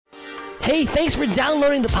Hey, thanks for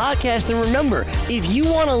downloading the podcast. And remember, if you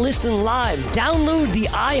want to listen live, download the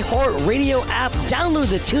iHeartRadio app,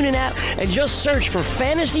 download the TuneIn app, and just search for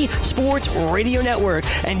Fantasy Sports Radio Network,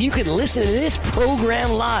 and you can listen to this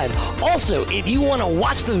program live. Also, if you want to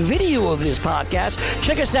watch the video of this podcast,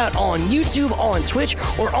 check us out on YouTube, on Twitch,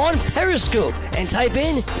 or on Periscope, and type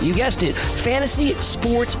in, you guessed it, Fantasy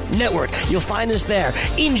Sports Network. You'll find us there.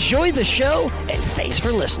 Enjoy the show, and thanks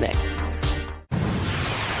for listening.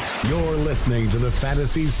 You're listening to the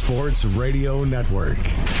Fantasy Sports Radio Network.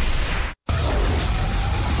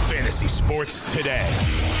 Fantasy Sports Today.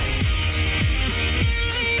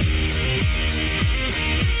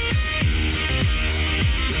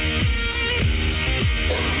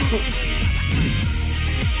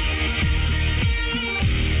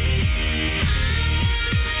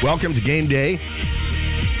 Welcome to Game Day.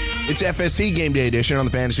 It's FSC Game Day edition on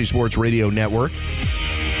the Fantasy Sports Radio Network.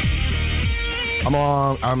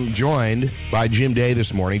 I'm joined by Jim Day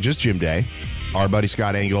this morning, just Jim Day. Our buddy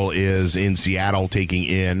Scott Engel is in Seattle taking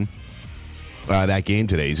in that game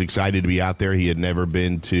today. He's excited to be out there. He had never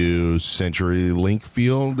been to CenturyLink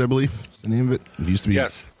Field, I believe is the name of it. It used to be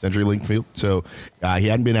CenturyLink Field. So he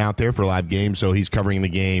hadn't been out there for a live game, so he's covering the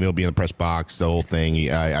game. He'll be in the press box, the whole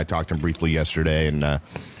thing. I talked to him briefly yesterday, and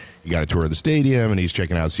he got a tour of the stadium, and he's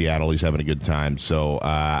checking out Seattle. He's having a good time, so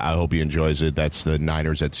I hope he enjoys it. That's the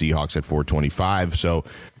Niners at Seahawks at 4:25. So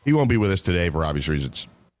he won't be with us today for obvious reasons.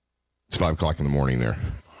 It's 5 o'clock in the morning there.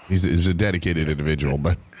 He's a dedicated individual,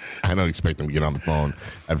 but I don't expect him to get on the phone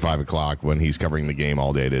at 5 o'clock when he's covering the game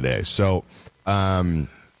all day today. So,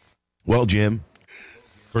 well, Jim,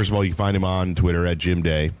 first of all, you can find him on Twitter at Jim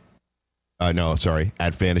Day. At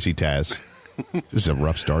Fantasy Taz. This is a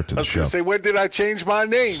rough start to the show. I was going to say, when did I change my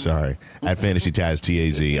name? Sorry. At Fantasy Taz,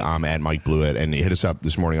 T-A-Z. I'm at Mike Blewett. And hit us up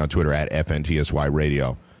this morning on Twitter at FNTSY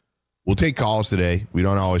Radio. We'll take calls today. We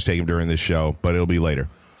don't always take them during this show, but it'll be later.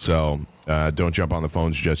 So don't jump on the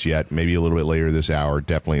phones just yet. Maybe a little bit later this hour,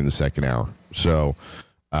 definitely in the second hour. So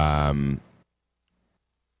a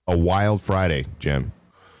wild Friday, Jim.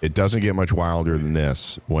 It doesn't get much wilder than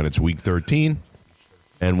this when it's Week 13.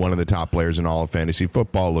 And one of the top players in all of fantasy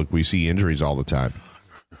football. Look, we see injuries all the time.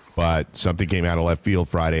 But something came out of left field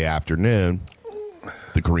Friday afternoon.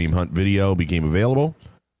 The Kareem Hunt video became available.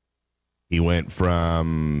 He went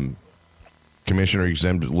from commissioner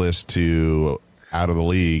exempt list to out of the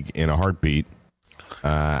league in a heartbeat.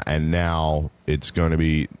 And now it's going to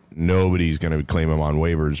be, nobody's going to claim him on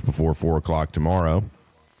waivers before 4 o'clock tomorrow.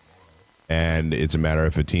 And it's a matter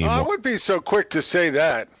of a team. I wouldn't be so quick to say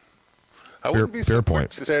that. I wouldn't be so quick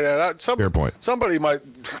to say that. Fair point. Somebody might.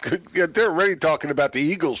 They're already talking about the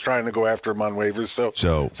Eagles trying to go after him on waivers, so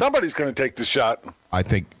somebody's going to take the shot. I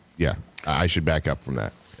think, I should back up from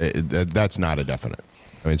that. That's not a definite.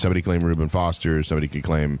 I mean, somebody claimed Reuben Foster. Somebody could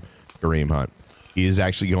claim Kareem Hunt. He is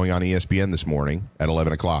actually going on ESPN this morning at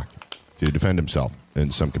 11 o'clock to defend himself in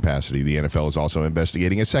some capacity. The NFL is also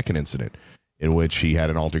investigating a second incident in which he had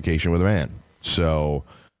an altercation with a man. So,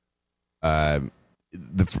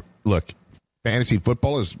 look. Fantasy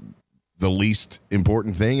football is the least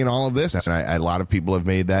important thing in all of this. And a lot of people have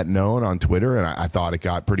made that known on Twitter, and I thought it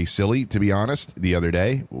got pretty silly, to be honest, the other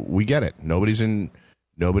day. We get it. Nobody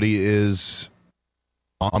is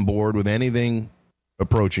on board with anything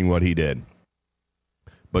approaching what he did.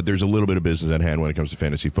 But there's a little bit of business at hand when it comes to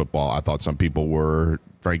fantasy football. I thought some people were,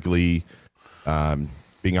 frankly,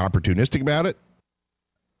 being opportunistic about it.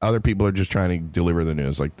 Other people are just trying to deliver the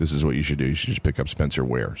news. Like, this is what you should do. You should just pick up Spencer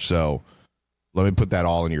Ware. So let me put that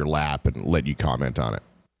all in your lap and let you comment on it.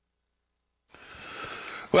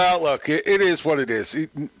 Well, look, it is what it is.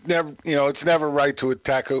 It's never right to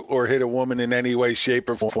attack or hit a woman in any way, shape,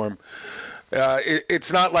 or form.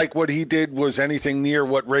 It's not like what he did was anything near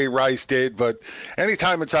what Ray Rice did, but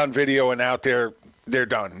anytime it's on video and out there, they're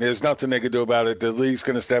done. There's nothing they can do about it. The league's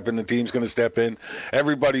going to step in. The team's going to step in.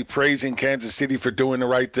 Everybody praising Kansas City for doing the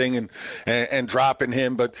right thing and dropping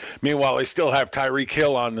him. But meanwhile, they still have Tyreek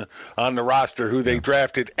Hill on the roster, who they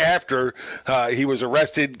drafted after he was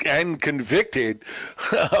arrested and convicted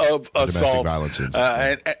of assault. Domestic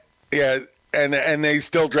violence. And they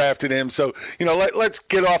still drafted him. So, let's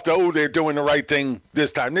get off they're doing the right thing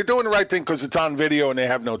this time. They're doing the right thing because it's on video and they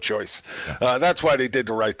have no choice. That's why they did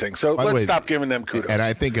the right thing. So let's stop giving them kudos. And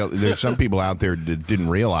I think there's some people out there that didn't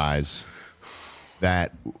realize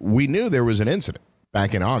that we knew there was an incident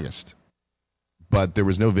back in August, but there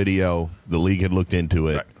was no video. The league had looked into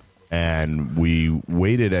it. Right. And we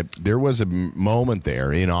waited there was a moment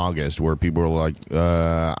there in August where people were like,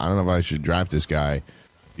 I don't know if I should draft this guy,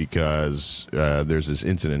 because there's this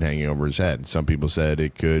incident hanging over his head. Some people said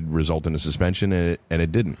it could result in a suspension, and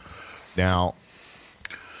it didn't. Now,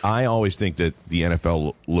 I always think that the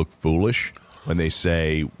NFL look foolish when they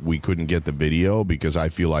say we couldn't get the video, because I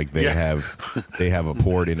feel like they have a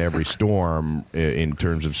port in every storm in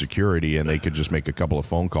terms of security, and they could just make a couple of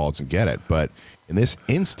phone calls and get it. But in this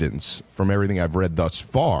instance, from everything I've read thus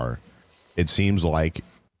far, it seems like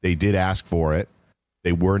they did ask for it.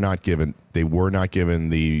 They were not given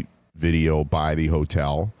the video by the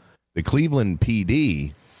hotel. The Cleveland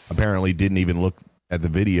PD apparently didn't even look at the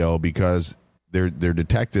video because their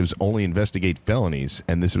detectives only investigate felonies,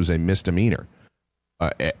 and this was a misdemeanor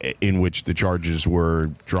in which the charges were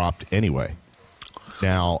dropped anyway.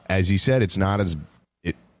 Now, as he said, it's not as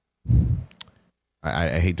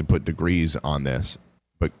I hate to put degrees on this,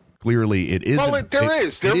 but clearly it isn't. Well, there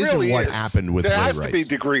really what is. happened with There Ray has Rice. to be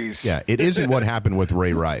degrees. Yeah, it isn't what happened with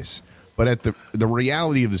Ray Rice. But at the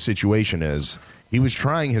reality of the situation is he was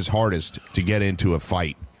trying his hardest to get into a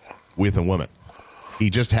fight with a woman. He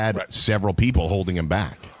just had several people holding him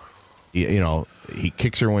back. He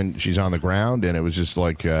kicks her when she's on the ground, and it was just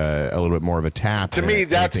like a little bit more of a tap. To me,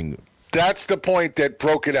 that's the point that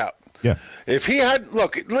broke it out. Yeah. If he had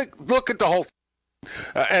look at the whole thing.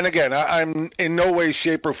 And again, I'm in no way,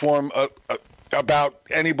 shape, or form about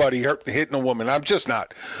anybody hitting a woman. I'm just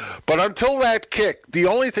not. But until that kick, the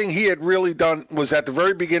only thing he had really done was at the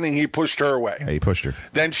very beginning he pushed her away. Yeah, he pushed her.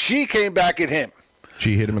 Then she came back at him.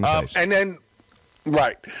 She hit him in the face. And then,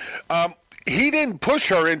 he didn't push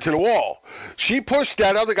her into the wall. She pushed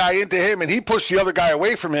that other guy into him, and he pushed the other guy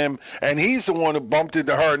away from him, and he's the one who bumped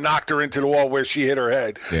into her and knocked her into the wall where she hit her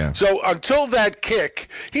head. Yeah. So until that kick,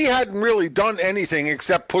 he hadn't really done anything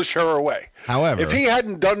except push her away. However, if he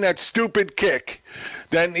hadn't done that stupid kick,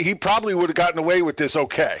 then he probably would have gotten away with this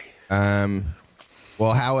okay.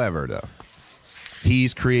 However, though,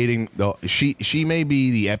 he's creating she may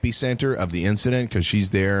be the epicenter of the incident because she's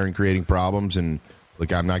there and creating problems. And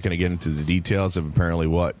look, I'm not going to get into the details of apparently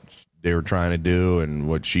what they were trying to do and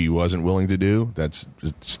what she wasn't willing to do. That's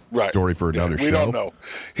a story for another show. We don't know.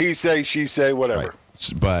 He say, she say, whatever.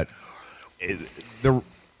 Right. But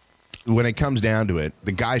when it comes down to it,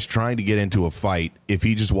 the guy's trying to get into a fight. If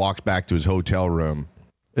he just walks back to his hotel room,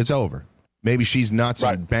 it's over. Maybe she's nuts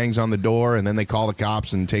and bangs on the door, and then they call the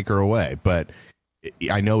cops and take her away. But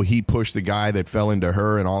I know he pushed the guy that fell into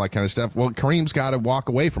her and all that kind of stuff. Well, Kareem's got to walk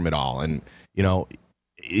away from it all. And,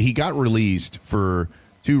 he got released for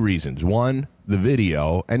two reasons. One, the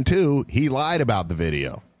video, and two, he lied about the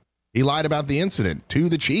video. He lied about the incident to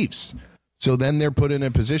the Chiefs. So then they're put in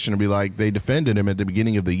a position to be like, they defended him at the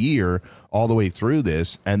beginning of the year all the way through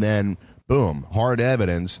this, and then boom, hard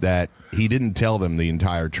evidence that he didn't tell them the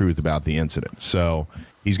entire truth about the incident. So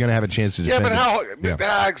he's going to have a chance to defend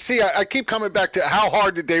I keep coming back to how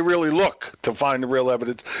hard did they really look to find the real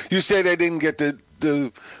evidence? You say they didn't get the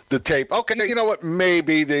tape. Okay, you know what?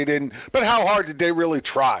 Maybe they didn't. But how hard did they really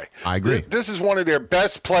try? I agree. This is one of their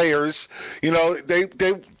best players.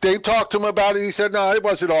 They talked to him about it. He said, no, it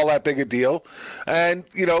wasn't all that big a deal. And,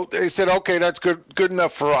 they said, okay, that's good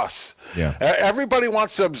enough for us. Yeah. Everybody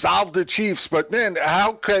wants to absolve the Chiefs, but, man,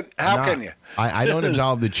 how can you? I don't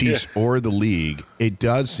absolve the Chiefs or the league. It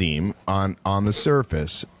does seem on the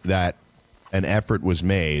surface that an effort was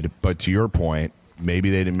made, but to your point,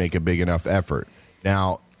 maybe they didn't make a big enough effort.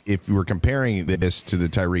 Now, if we're comparing this to the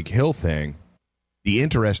Tyreek Hill thing, the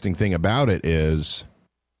interesting thing about it is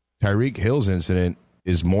Tyreek Hill's incident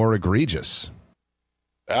is more egregious.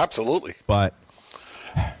 Absolutely. But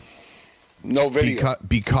no video.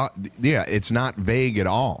 Because it's not vague at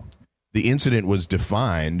all. The incident was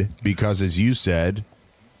defined because, as you said,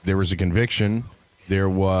 there was a conviction, there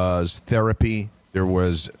was therapy, there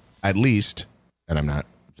was at least, and I'm not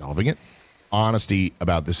solving it, honesty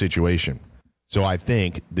about the situation. So I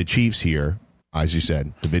think the Chiefs here, as you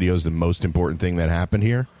said, the video is the most important thing that happened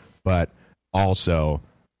here, but also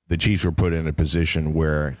the Chiefs were put in a position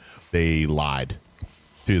where they lied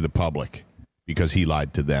to the public because he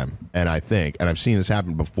lied to them. And I think, and I've seen this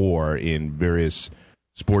happen before in various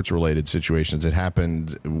sports-related situations. It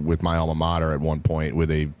happened with my alma mater at one point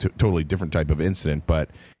with a totally different type of incident, but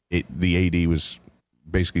the AD was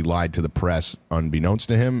basically lied to the press unbeknownst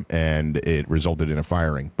to him, and it resulted in a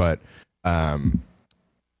firing. But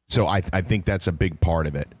so I think that's a big part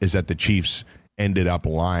of it, is that the Chiefs ended up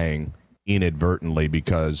lying inadvertently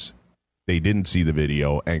because they didn't see the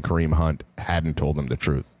video and Kareem Hunt hadn't told them the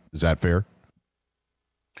truth. Is that fair?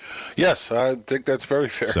 Yes, I think that's very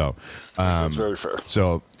fair. So that's very fair.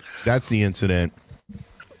 So that's the incident.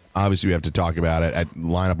 Obviously, we have to talk about it at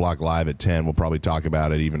Line of Block Live at 10. We'll probably talk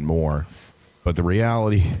about it even more. But the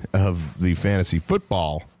reality of the fantasy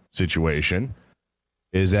football situation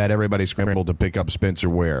is that everybody's scrambled to pick up Spencer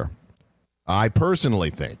Ware. I personally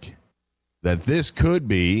think that this could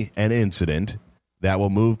be an incident that will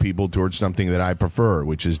move people towards something that I prefer,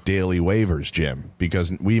 which is daily waivers, Jim,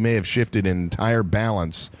 because we may have shifted an entire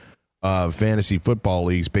balance of fantasy football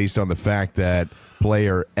leagues based on the fact that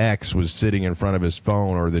player X was sitting in front of his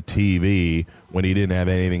phone or the TV when he didn't have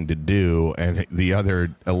anything to do, and the other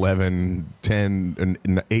 11, 10,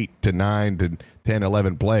 and 8 to 9 to 10,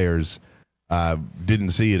 11 players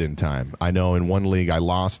didn't see it in time. I know in one league I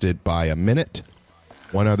lost it by a minute.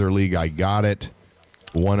 One other league I got it.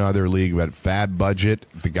 One other league at fab budget,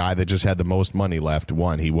 the guy that just had the most money left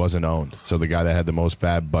won. He wasn't owned. So the guy that had the most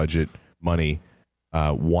fab budget money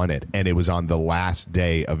won it. And it was on the last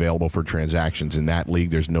day available for transactions. In that league,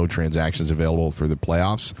 there's no transactions available for the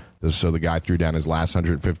playoffs. So the guy threw down his last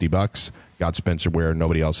 $150, got Spencer Ware,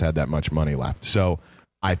 nobody else had that much money left. So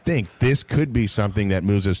I think this could be something that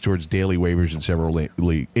moves us towards daily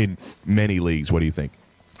waivers in many leagues. What do you think?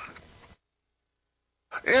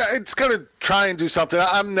 Yeah, it's going to try and do something.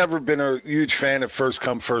 I've never been a huge fan of first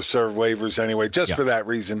come, first serve waivers anyway, just for that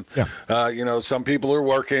reason. Yeah. Some people are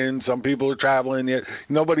working, some people are traveling. Yet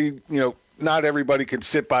nobody, not everybody can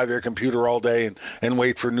sit by their computer all day and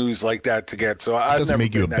wait for news like that to get. So it doesn't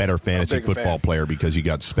make you a better fantasy football player because you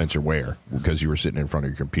got Spencer Ware, because you were sitting in front of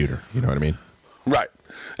your computer. You know what I mean? Right.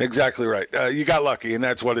 Exactly right. You got lucky, and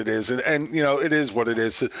that's what it is. And it is what it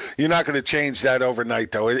is. You're not going to change that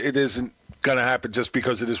overnight, though. It isn't going to happen just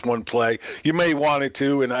because of this one play. You may want it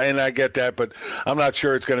to, and I get that, but I'm not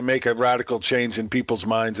sure it's going to make a radical change in people's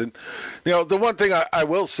minds. And the one thing I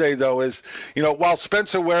will say though is, while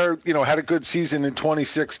Spencer Ware had a good season in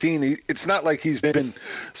 2016, it's not like he's been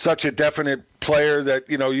such a definite player that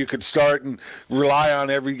you could start and rely on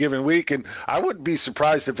every given week. And I wouldn't be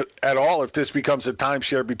surprised if this becomes a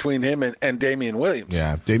timeshare between him and Damian Williams.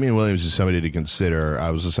 Yeah, Damian Williams is somebody to consider. I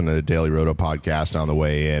was listening to the Daily Roto podcast on the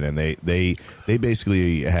way in, and they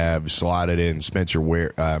basically have slotted in Spencer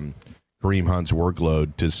Ware, Kareem Hunt's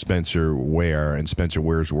workload to Spencer Ware, and Spencer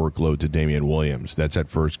Ware's workload to Damian Williams. That's at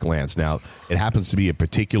first glance. Now, it happens to be a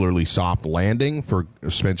particularly soft landing for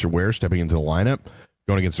Spencer Ware stepping into the lineup.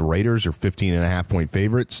 Going against the Raiders are 15.5-point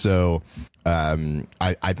favorites. So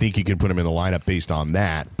I think you can put him in the lineup based on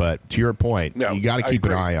that. But to your point, you got to keep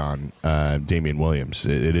an eye on Damian Williams.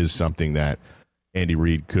 It is something that Andy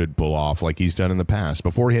Reid could pull off like he's done in the past.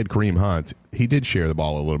 Before he had Kareem Hunt, he did share the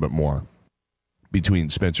ball a little bit more between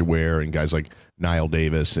Spencer Ware and guys like Niall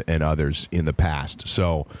Davis and others in the past.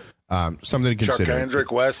 So something to consider. Chuck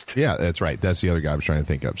Kendrick West. Yeah, that's right. That's the other guy I was trying to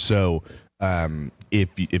think of. So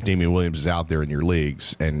if Damian Williams is out there in your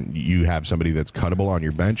leagues and you have somebody that's cuttable on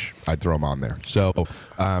your bench, I'd throw him on there. So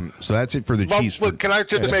that's it for the Chiefs. Look, can I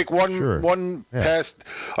just make one pass?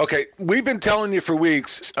 Okay, we've been telling you for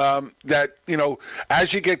weeks that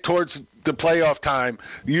as you get towards the playoff time,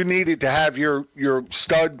 you needed to have your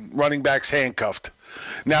stud running backs handcuffed.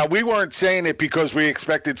 Now, we weren't saying it because we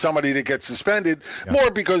expected somebody to get suspended, more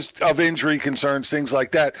because of injury concerns, things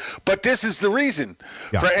like that. But this is the reason.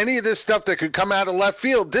 For any of this stuff that could come out of left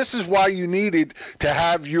field, this is why you needed to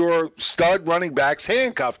have your stud running backs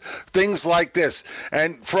handcuffed, things like this.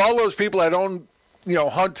 And for all those people that own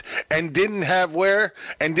Hunt and didn't have Ware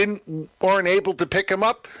and weren't able to pick him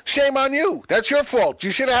up, shame on you. That's your fault.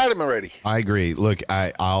 You should have had him already. I agree. Look,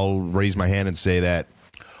 I'll raise my hand and say that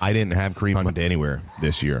I didn't have Kareem Hunt anywhere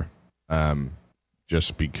this year,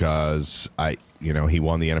 just because he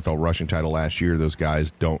won the NFL rushing title last year. Those guys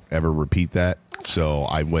don't ever repeat that, so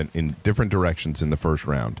I went in different directions in the first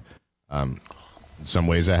round. In some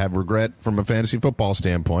ways, I have regret from a fantasy football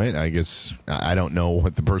standpoint. I guess I don't know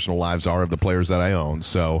what the personal lives are of the players that I own,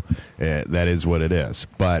 so that is what it is.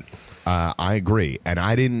 But I agree, and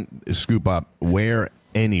I didn't scoop up Ware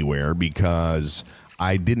anywhere because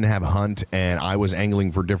I didn't have Hunt, and I was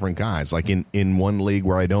angling for different guys. Like in one league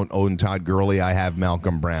where I don't own Todd Gurley, I have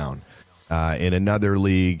Malcolm Brown. In another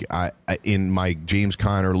league, in my James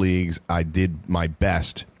Conner leagues, I did my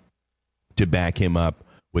best to back him up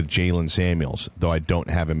with Jalen Samuels, though I don't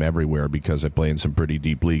have him everywhere because I play in some pretty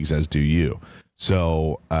deep leagues, as do you.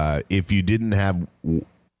 So if you didn't have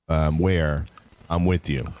Ware, I'm with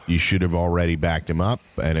you. You should have already backed him up,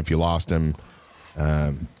 and if you lost him,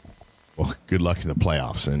 well, good luck in the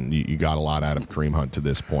playoffs, and you got a lot out of Kareem Hunt to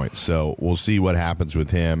this point. So we'll see what happens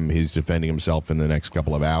with him. He's defending himself in the next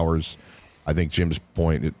couple of hours. I think Jim's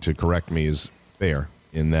point, to correct me, is fair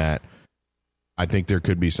in that I think there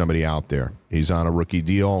could be somebody out there. He's on a rookie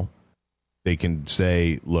deal. They can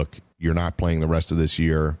say, look, you're not playing the rest of this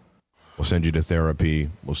year. We'll send you to therapy.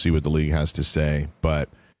 We'll see what the league has to say. But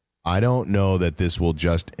I don't know that this will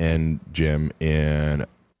just end, Jim, in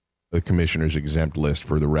the commissioner's exempt list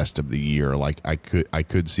for the rest of the year. Like I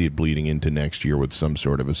could see it bleeding into next year with some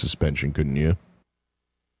sort of a suspension, couldn't you?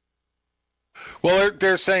 Well,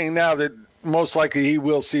 they're saying now that most likely he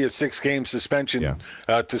will see a 6-game suspension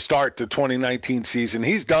to start the 2019 season.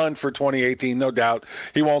 He's done for 2018, no doubt.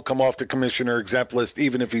 He won't come off the commissioner exempt list,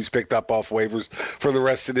 even if he's picked up off waivers for the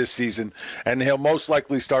rest of this season. And he'll most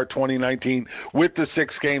likely start 2019 with the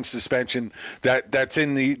 6-game suspension that's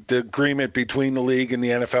in the agreement between the league and the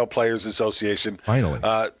NFL Players Association. Finally.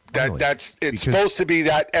 It's supposed to be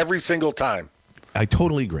that every single time. I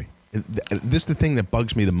totally agree. This is the thing that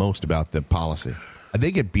bugs me the most about the policy.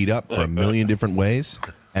 They get beat up for a million different ways,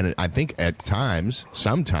 and I think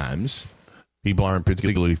sometimes, people aren't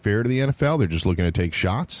particularly fair to the NFL. They're just looking to take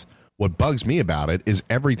shots. What bugs me about it is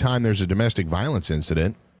every time there's a domestic violence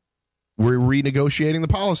incident, we're renegotiating the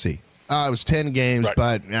policy. It was 10 games, right,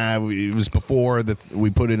 but it was before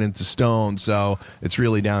we put it into stone, so it's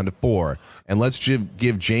really down to 4. And let's give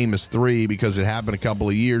Jameis 3 because it happened a couple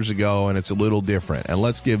of years ago, and it's a little different. And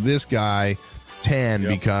let's give this guy 10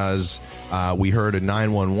 because we heard a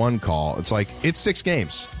 911 call. It's like, it's 6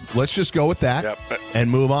 games. Let's just go with that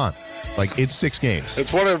and move on. Like, it's 6 games.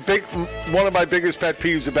 It's one of my biggest pet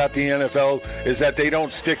peeves about the NFL is that they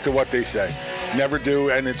don't stick to what they say. Never do,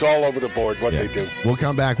 and it's all over the board what they do. We'll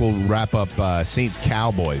come back. We'll wrap up Saints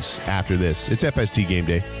Cowboys after this. It's FST Game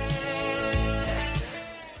Day.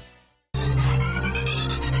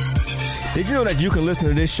 Did you know that you can listen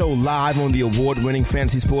to this show live on the award-winning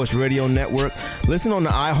Fantasy Sports Radio Network? Listen on the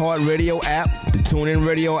iHeartRadio app, the TuneIn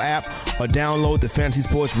Radio app, or download the Fantasy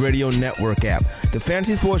Sports Radio Network app. The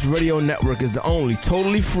Fantasy Sports Radio Network is the only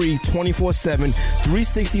totally free 24/7,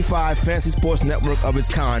 365 Fantasy Sports Network of its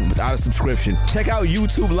kind without a subscription. Check out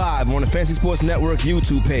YouTube Live on the Fantasy Sports Network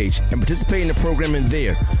YouTube page and participate in the programming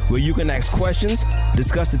there, where you can ask questions,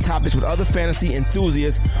 discuss the topics with other fantasy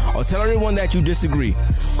enthusiasts, or tell everyone that you disagree.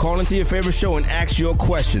 Call into your favorite show and ask your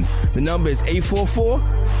question. The number is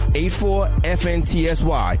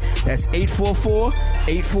 844-84-FNTSY. That's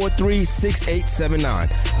 844-843-6879.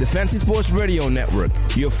 The Fantasy Sports Radio Network,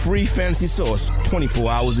 your free fantasy source 24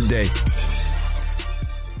 hours a day.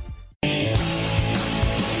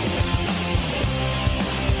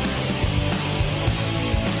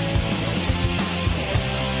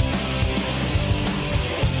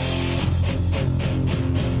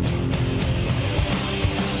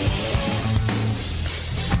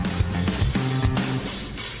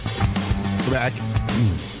 Back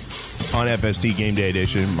on FST Game Day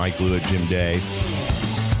Edition. Mike Lewitt, Jim Day.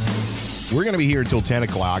 We're going to be here until 10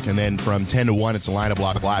 o'clock, and then from 10 to 1, it's a Lineup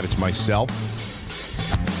Block Live. It's myself,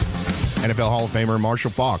 NFL Hall of Famer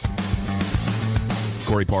Marshall Faulk,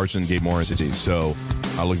 Corey Parson, Gabe Morris. So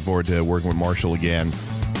I look forward to working with Marshall again.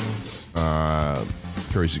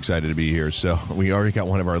 Corey's excited to be here. So we already got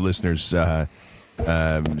one of our listeners,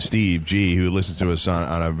 Steve G., who listens to us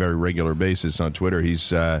on a very regular basis on Twitter.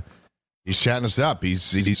 He's chatting us up.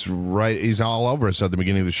 He's right. He's all over us at the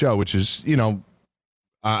beginning of the show, which is,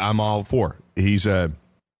 I'm all for. He's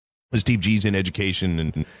Steve G's in education,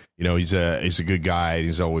 and he's a good guy.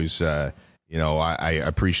 He's always I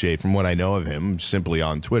appreciate, from what I know of him simply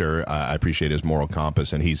on Twitter, I appreciate his moral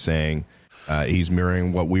compass, and he's saying he's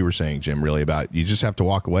mirroring what we were saying, Jim, really, about you just have to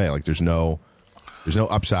walk away. Like there's no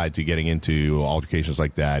upside to getting into altercations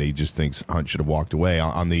like that. He just thinks Hunt should have walked away.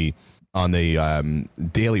 On the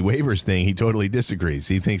daily waivers thing, he totally disagrees.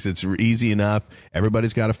 He thinks it's easy enough.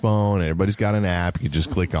 Everybody's got a phone. Everybody's got an app. You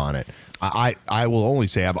just click on it. I will only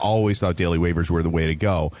say I've always thought daily waivers were the way to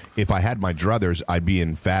go. If I had my druthers, I'd be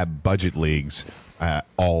in fab budget leagues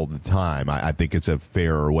all the time. I think it's a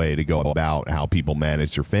fairer way to go about how people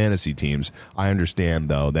manage their fantasy teams. I understand,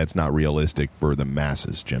 though, that's not realistic for the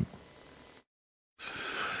masses, Jim.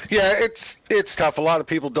 Yeah, it's tough. A lot of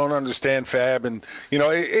people don't understand fab, and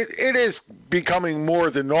it is becoming more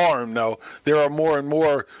the norm. Though there are more and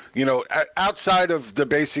more, outside of the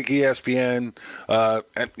basic ESPN,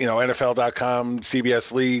 NFL.com,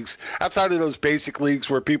 CBS leagues. Outside of those basic leagues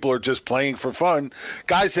where people are just playing for fun,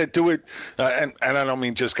 guys that do it, and I don't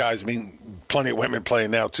mean just guys. I mean plenty of women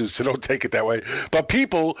playing now too, so don't take it that way. But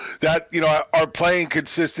people that are playing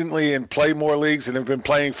consistently and play more leagues and have been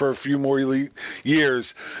playing for a few more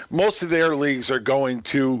years. Most of their leagues are going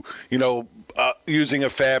to, using a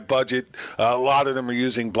fab budget. A lot of them are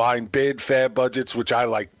using blind bid fab budgets, which I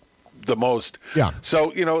like the most. Yeah.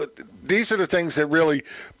 So, these are the things that really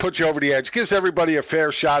put you over the edge. Gives everybody a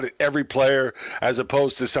fair shot at every player, as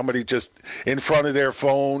opposed to somebody just in front of their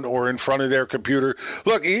phone or in front of their computer.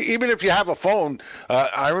 Look, even if you have a phone,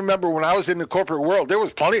 I remember when I was in the corporate world, there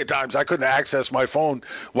was plenty of times I couldn't access my phone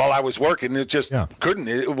while I was working. It just couldn't.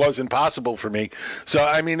 It was impossible for me. So,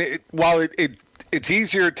 I mean, while it's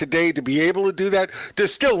easier today to be able to do that,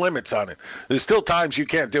 there's still limits on it. There's still times you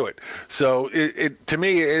can't do it. So to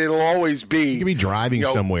me, it'll always be. You can be driving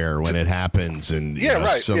somewhere when it happens, and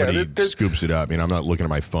somebody scoops it up. I'm not looking at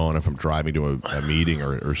my phone if I'm driving to a meeting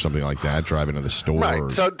or something like that, driving to the store.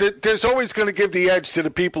 Right. So there's always going to give the edge to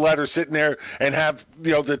the people that are sitting there and have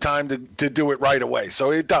the time to do it right away.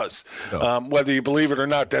 So it does. Whether you believe it or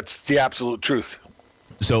not, that's the absolute truth.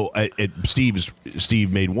 So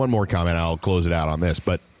Steve made one more comment. I'll close it out on this,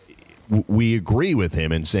 but we agree with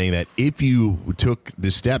him in saying that if you took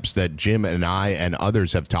the steps that Jim and I and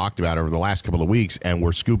others have talked about over the last couple of weeks, and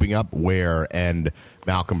we're scooping up Ware and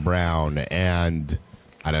Malcolm Brown and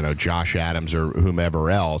I don't know, Josh Adams or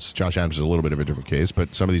whomever else. Josh Adams is a little bit of a different case,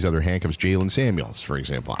 but some of these other handcuffs, Jalen Samuels, for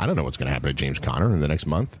example. I don't know what's going to happen to James Conner in the next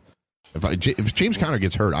month. If James Conner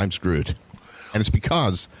gets hurt, I'm screwed. And it's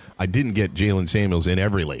because I didn't get Jalen Samuels in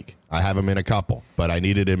every league. I have him in a couple, but I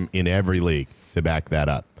needed him in every league to back that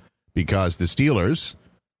up. Because the Steelers,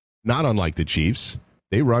 not unlike the Chiefs,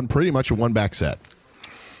 they run pretty much a one-back set.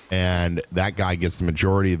 And that guy gets the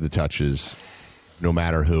majority of the touches, no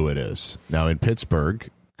matter who it is. Now, in Pittsburgh,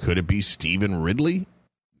 could it be Stephen Ridley?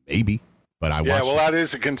 Maybe. But that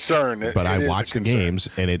is a concern. But I watch the games,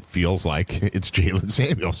 and it feels like it's Jalen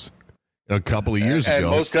Samuels. A couple of years ago. And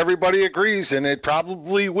most everybody agrees, and it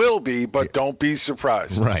probably will be, but don't be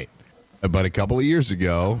surprised. Right. But a couple of years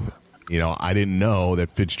ago, I didn't know that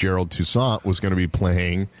Fitzgerald Toussaint was going to be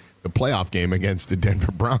playing the playoff game against the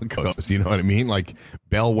Denver Broncos. You know what I mean? Like,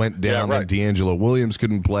 Bell went down, and D'Angelo Williams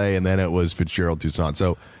couldn't play, and then it was Fitzgerald Toussaint.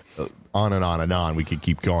 So on and on and on, we could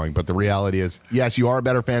keep going. But the reality is, yes, you are a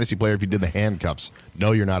better fantasy player if you did the handcuffs.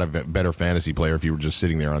 No, you're not a better fantasy player if you were just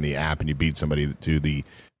sitting there on the app and you beat somebody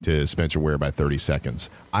to Spencer Ware by 30 seconds.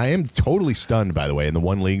 I am totally stunned, by the way, in the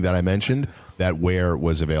one league that I mentioned, that Ware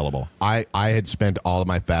was available. I had spent all of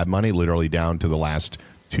my fab money, literally down to the last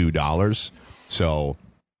 $2. So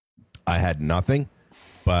I had nothing,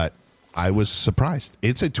 but I was surprised.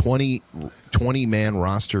 It's a 20-man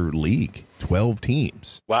roster league, 12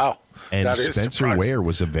 teams. Wow. And Spencer Ware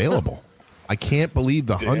was available. I can't believe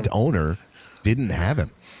the Hunt owner didn't have him.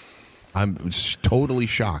 I'm totally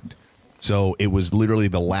shocked. So it was literally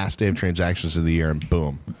the last day of transactions of the year, and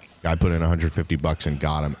boom, guy put in $150 and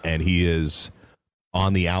got him. And he is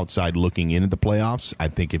on the outside looking in at the playoffs. I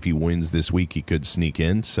think if he wins this week, he could sneak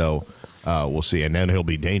in. So we'll see. And then he'll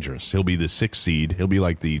be dangerous. He'll be the 6th seed. He'll be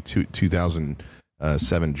like the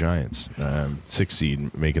 2007 Giants, 6th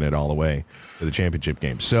seed, making it all the way to the championship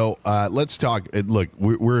game. So let's talk. Look,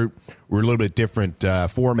 we're a little bit different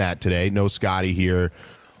format today. No Scotty here.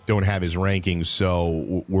 Don't have his rankings,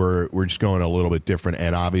 so we're just going a little bit different,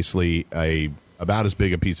 and obviously about as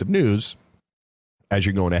big a piece of news as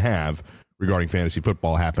you're going to have regarding fantasy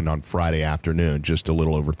football happened on Friday afternoon, just a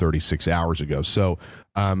little over 36 hours ago. So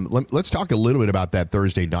let's talk a little bit about that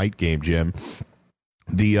Thursday night game, Jim.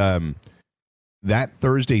 That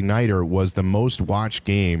Thursday nighter was the most watched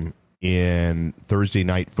game in Thursday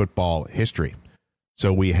night football history.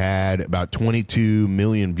 So we had about 22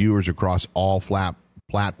 million viewers across all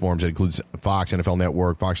platforms. That includes Fox, NFL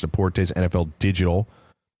Network, Fox Deportes, NFL Digital,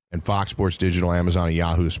 and Fox Sports Digital, Amazon, and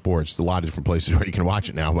Yahoo Sports. A lot of different places where you can watch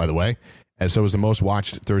it now, by the way. And so it was the most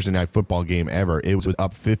watched Thursday night football game ever. It was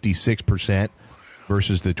up 56%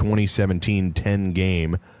 versus the 2017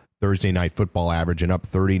 10-game Thursday night football average, and up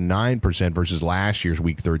 39% versus last year's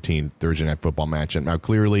Week 13 Thursday night football matchup. Now,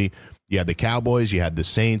 clearly, you had the Cowboys, you had the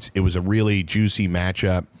Saints. It was a really juicy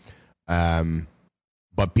matchup.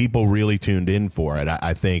 But people really tuned in for it.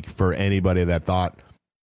 I think for anybody that thought,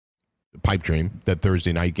 pipe dream, that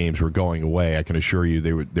Thursday night games were going away, I can assure you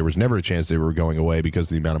there was never a chance they were going away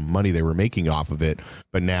because of the amount of money they were making off of it.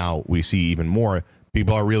 But now we see even more.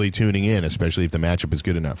 People are really tuning in, especially if the matchup is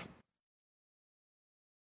good enough.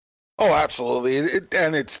 Oh, absolutely.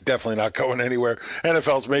 And it's definitely not going anywhere.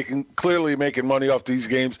 NFL's clearly making money off these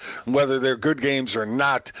games, whether they're good games or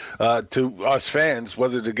not, to us fans,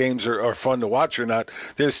 whether the games are fun to watch or not.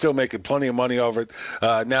 They're still making plenty of money off it.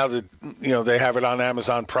 Now that, they have it on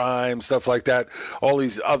Amazon Prime, stuff like that, all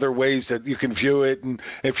these other ways that you can view it. And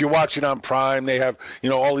if you're watching on Prime, they have,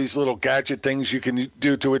 all these little gadget things you can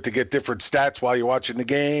do to it to get different stats while you're watching the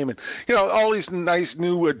game. And, all these nice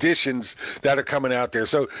new additions that are coming out there.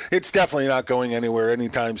 So it's it's definitely not going anywhere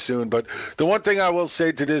anytime soon. But the one thing I will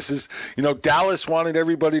say to this is, Dallas wanted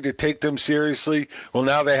everybody to take them seriously. Well,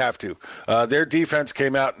 now they have to. Their defense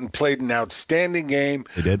came out and played an outstanding game.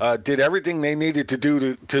 They did everything they needed to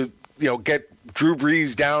do to get Drew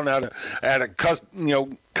Brees down at a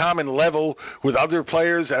common level with other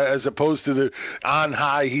players as opposed to the on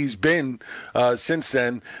high he's been since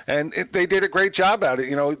then. And they did a great job at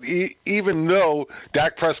it. Even though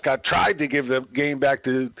Dak Prescott tried to give the game back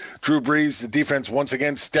to Drew Brees, the defense once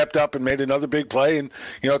again stepped up and made another big play and,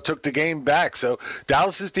 took the game back. So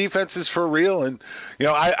Dallas's defense is for real. And,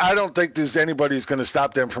 I don't think there's anybody who's going to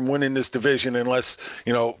stop them from winning this division unless,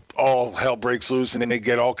 all hell breaks loose and then they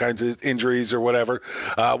get all kinds of injuries or whatever.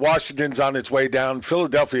 Washington's on its way down.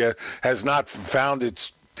 Philadelphia has not found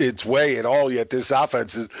its way at all yet. This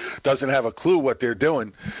offense doesn't have a clue what they're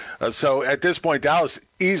doing. So at this point, Dallas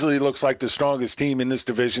easily looks like the strongest team in this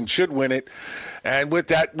division, should win it. And with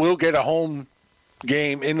that, we'll get a home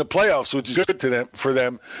game in the playoffs, which is good for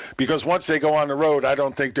them, because once they go on the road, I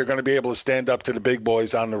don't think they're going to be able to stand up to the big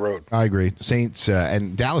boys on the road. I agree. Saints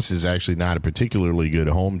and Dallas is actually not a particularly good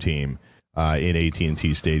home team in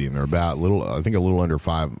AT&T Stadium. They're about a little under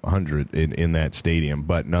 500 in that stadium,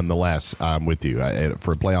 but nonetheless, I'm with you.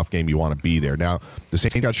 For a playoff game, you want to be there. Now, the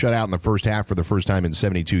Saints got shut out in the first half for the first time in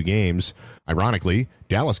 72 games. Ironically,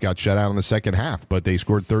 Dallas got shut out in the second half, but they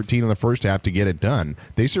scored 13 in the first half to get it done.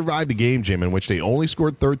 They survived a game, Jim, in which they only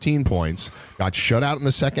scored 13 points, got shut out in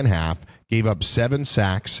the second half, gave up 7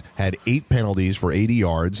 sacks, had 8 penalties for 80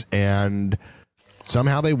 yards, and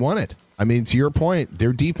somehow they won it. I mean, to your point,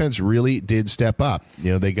 their defense really did step up.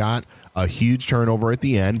 They got a huge turnover at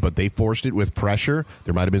the end, but they forced it with pressure.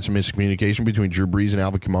 There might have been some miscommunication between Drew Brees and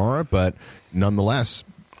Alvin Kamara, but nonetheless,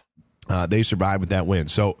 they survived with that win.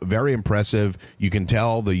 So very impressive. You can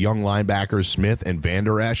tell the young linebackers Smith and Van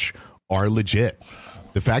Der Esch are legit.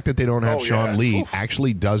 The fact that they don't have Sean Lee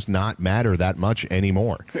actually does not matter that much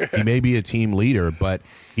anymore. He may be a team leader, but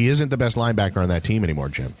he isn't the best linebacker on that team anymore,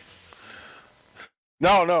 Jim.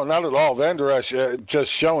 No, not at all. Van Der Esch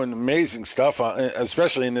just showing amazing stuff,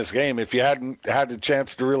 especially in this game. If you hadn't had the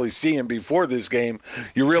chance to really see him before this game,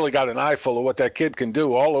 you really got an eyeful of what that kid can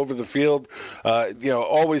do all over the field.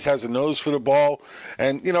 Always has a nose for the ball.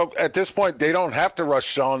 And, at this point, they don't have to rush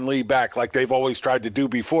Sean Lee back like they've always tried to do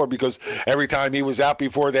before, because every time he was out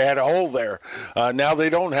before, they had a hole there. Now they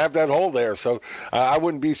don't have that hole there. So I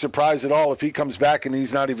wouldn't be surprised at all if he comes back and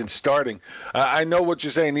he's not even starting. I know what you're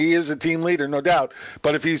saying. He is a team leader, no doubt.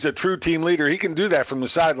 But if he's a true team leader, he can do that from the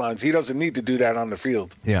sidelines. He doesn't need to do that on the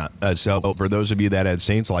field. Yeah. So for those of you that had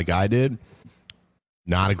Saints like I did,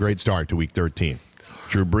 not a great start to Week 13.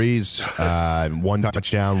 Drew Brees, 1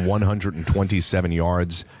 touchdown, 127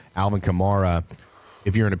 yards. Alvin Kamara,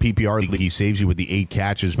 if you're in a PPR league, he saves you with the 8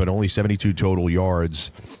 catches, but only 72 total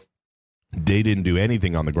yards. They didn't do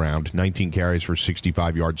anything on the ground. 19 carries for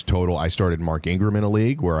 65 yards total. I started Mark Ingram in a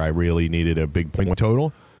league where I really needed a big point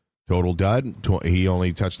total. Total dud. He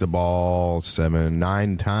only touched the ball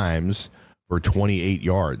 9 times for 28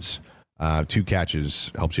 yards. 2 catches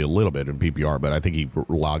helps you a little bit in PPR, but I think he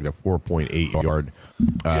logged a 4.8 yard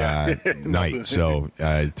night. So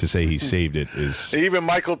to say he saved it is... Even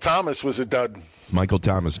Michael Thomas was a dud. Michael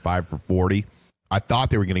Thomas, 5 for 40. I thought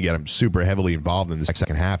they were going to get him super heavily involved in the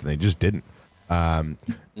second half, and they just didn't.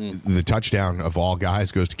 The touchdown of all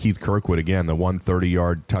guys goes to Keith Kirkwood again, the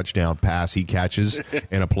 130-yard touchdown pass he catches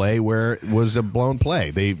in a play where it was a blown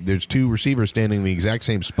play. There's 2 receivers standing in the exact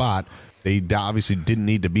same spot. They obviously didn't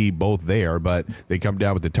need to be both there, but they come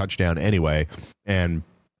down with the touchdown anyway. And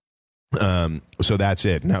so that's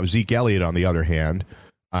it. Now, Zeke Elliott, on the other hand,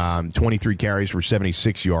 23 carries for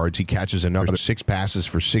 76 yards. He catches another 6 passes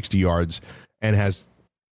for 60 yards and has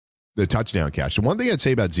the touchdown catch. The one thing I'd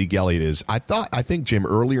say about Zeke Elliott is I think, Jim,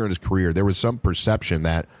 earlier in his career, there was some perception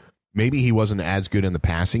that maybe he wasn't as good in the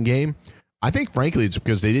passing game. I think, frankly, it's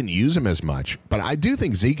because they didn't use him as much. But I do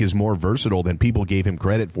think Zeke is more versatile than people gave him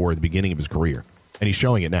credit for at the beginning of his career. And he's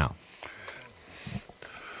showing it now.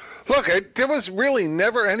 Look, there was really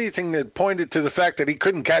never anything that pointed to the fact that he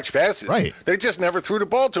couldn't catch passes. Right. They just never threw the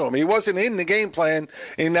ball to him. He wasn't in the game plan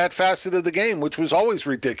in that facet of the game, which was always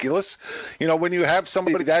ridiculous. When you have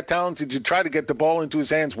somebody that talented, you try to get the ball into his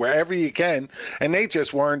hands wherever you can, and they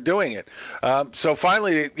just weren't doing it. So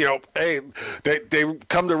finally, they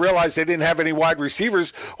come to realize they didn't have any wide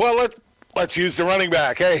receivers. Well, let's use the running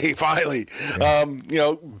back. Hey, finally,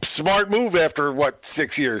 smart move after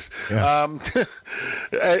 6 years. Yeah.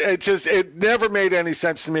 It never made any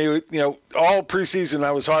sense to me. All preseason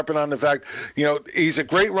I was harping on the fact, he's a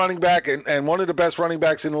great running back and one of the best running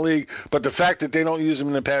backs in the league. But the fact that they don't use him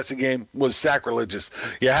in the passing game was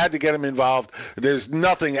sacrilegious. You had to get him involved. There's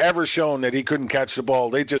nothing ever shown that he couldn't catch the ball.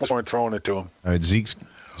 They just weren't throwing it to him.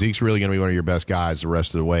 Zeke's really going to be one of your best guys the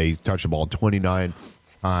rest of the way. He touched the ball 29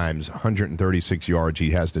 times, 136 yards.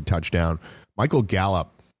 He has the touchdown. Michael Gallup.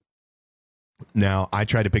 Now, I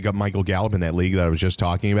tried to pick up Michael Gallup in that league that I was just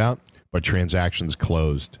talking about, but transactions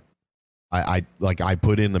closed. I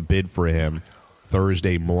put in a bid for him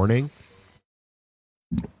Thursday morning,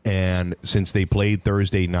 and since they played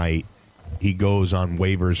Thursday night, he goes on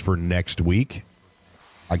waivers for next week.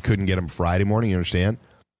 I couldn't get him Friday morning, you understand?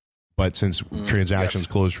 But since transactions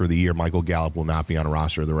closed for the year, Michael Gallup will not be on a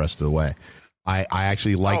roster the rest of the way. I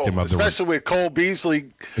actually liked him. Especially with Cole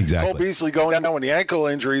Beasley. Exactly. Cole Beasley going down with the ankle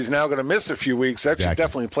injury. He's now going to miss a few weeks. That should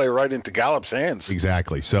definitely play right into Gallup's hands.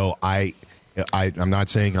 Exactly. So I'm not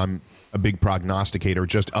saying I'm a big prognosticator.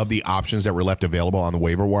 Just of the options that were left available on the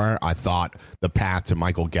waiver wire, I thought the path to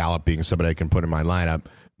Michael Gallup being somebody I can put in my lineup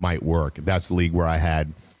might work. That's the league where I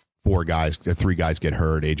had three guys get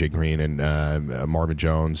hurt. AJ Green and Marvin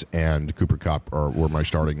Jones and Cooper Kupp were my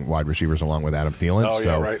starting wide receivers along with Adam Thielen.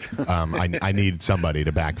 I needed somebody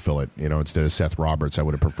to backfill it. Instead of Seth Roberts, I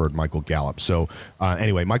would have preferred Michael Gallup. So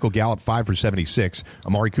anyway, Michael Gallup 5 for 76.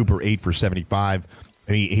 Amari Cooper 8 for 75.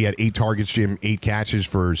 He had 8 targets, Jim, 8 catches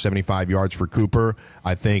for 75 yards for Cooper.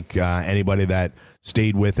 I think anybody that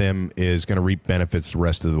stayed with him is going to reap benefits the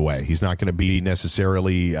rest of the way. He's not going to be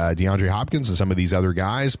necessarily DeAndre Hopkins and some of these other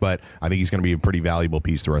guys, but I think he's going to be a pretty valuable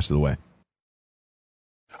piece the rest of the way.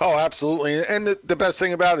 Oh, absolutely. And the best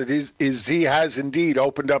thing about it is he has indeed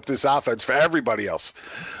opened up this offense for everybody else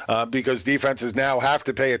because defenses now have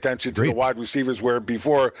to pay attention to the wide receivers where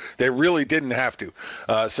before they really didn't have to.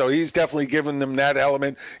 So he's definitely given them that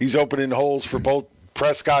element. He's opening holes for both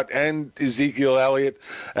Prescott and Ezekiel Elliott.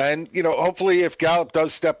 And, hopefully if Gallup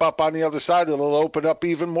does step up on the other side, it'll open up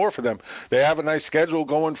even more for them. They have a nice schedule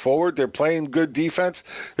going forward. They're playing good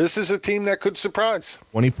defense. This is a team that could surprise.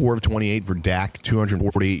 24 of 28 for Dak,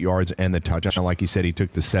 248 yards and the touchdown. Like he said, he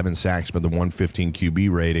took the 7 sacks, but the 115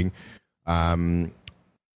 QB rating.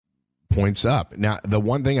 Points up. Now, the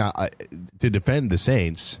one thing to defend the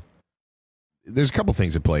Saints, there's a couple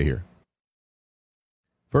things at play here.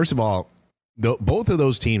 First of all, both of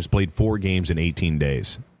those teams played 4 games in 18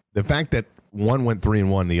 days. The fact that one went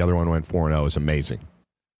 3-1, the other one went 4-0 is amazing.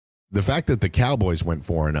 The fact that the Cowboys went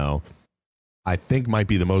 4-0, I think might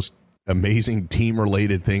be the most amazing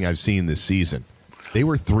team-related thing I've seen this season. They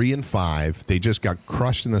were 3-5. They just got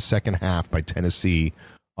crushed in the second half by Tennessee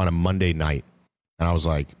on a Monday night. And I was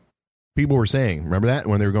like, people were saying, remember that?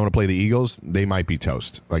 When they were going to play the Eagles, they might be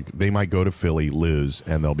toast. Like, they might go to Philly, lose,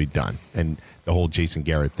 and they'll be done. And the whole Jason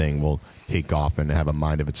Garrett thing will take off and have a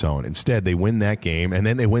mind of its own. Instead, they win that game, and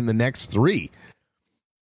then they win the next 3.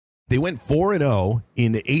 They went 4-0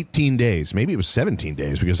 in 18 days. Maybe it was 17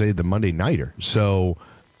 days because they had the Monday Nighter. So,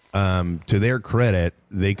 to their credit,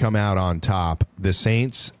 they come out on top. The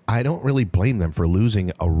Saints, I don't really blame them for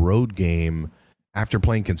losing a road game after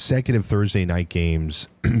playing consecutive Thursday night games.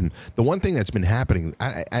 The one thing that's been happening,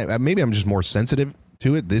 maybe I'm just more sensitive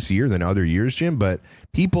to it this year than other years, Jim, but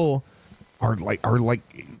people are like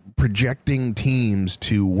projecting teams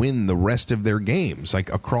to win the rest of their games,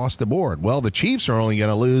 like across the board. Well, the Chiefs are only going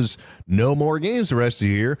to lose no more games the rest of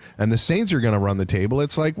the year, and the Saints are going to run the table.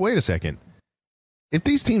 It's like, wait a second. If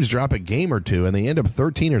these teams drop a game or two and they end up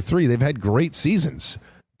 13-3, they've had great seasons.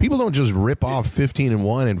 People don't just rip off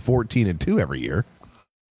 15-1 and 14-2 every year.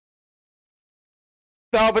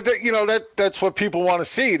 No, but that's what people want to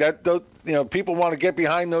see. People want to get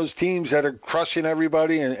behind those teams that are crushing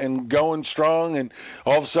everybody and going strong. And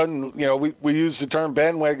all of a sudden, we use the term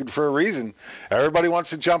bandwagon for a reason. Everybody wants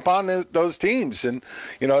to jump on those teams, and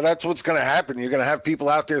that's what's going to happen. You're going to have people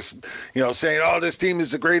out there, saying, "Oh, this team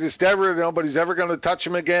is the greatest ever. Nobody's ever going to touch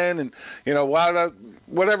them again." And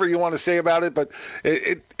whatever you want to say about it, but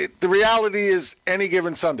the reality is any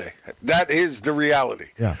given Sunday. That is the reality.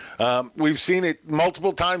 Yeah. We've seen it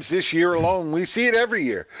multiple times this year alone. We see it every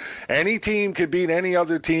year. Any team could beat any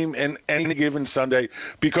other team in any given Sunday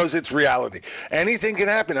because it's reality. Anything can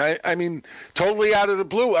happen. I mean, totally out of the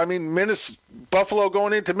blue. I mean, Buffalo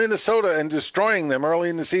going into Minnesota and destroying them early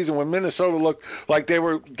in the season when Minnesota looked like they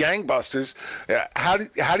were gangbusters. How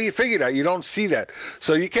do you figure that? You don't see that.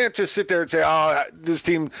 So you can't just sit there and say, oh, this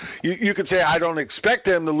team, you could say, I don't expect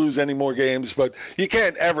them to lose any more games, but you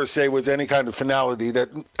can't ever say with any kind of finality that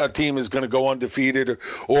a team is going to go undefeated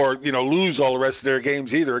or lose all the rest of their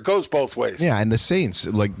games either. It goes both ways. Yeah, and the Saints,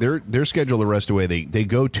 like they're scheduled the rest of the way. They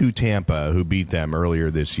go to Tampa, who beat them earlier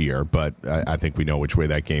this year, but I think we know which way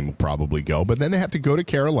that game will probably go. But then they have to go to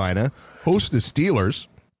Carolina, host the Steelers,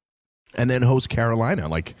 and then host Carolina.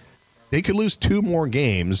 Like, they could lose 2 more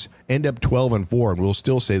games, end up 12-4, and we'll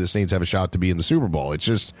still say the Saints have a shot to be in the Super Bowl. It's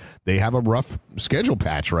just they have a rough schedule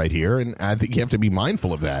patch right here, and I think you have to be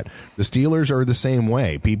mindful of that. The Steelers are the same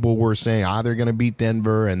way. People were saying, they're going to beat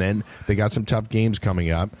Denver, and then they got some tough games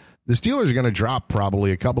coming up. The Steelers are going to drop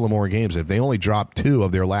probably a couple of more games. If they only drop 2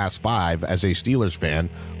 of their last 5, as a Steelers fan,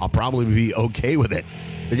 I'll probably be okay with it.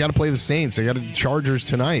 They got to play the Saints. They got the Chargers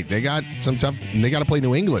tonight. They got some tough. They got to play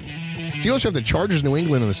New England. Steelers have the Chargers, New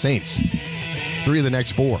England, and the Saints. 3 of the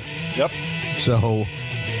next 4. Yep. So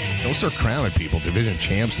don't start crowning people division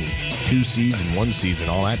champs and 2 seeds and 1 seeds and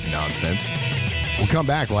all that nonsense. We'll come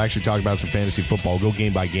back. We'll actually talk about some fantasy football. Go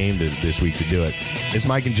game by game this week to do it. It's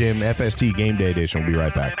Mike and Jim, FST Game Day Edition. We'll be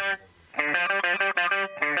right back.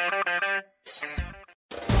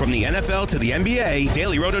 From the NFL to the NBA,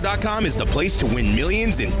 DailyRoto.com is the place to win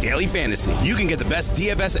millions in daily fantasy. You can get the best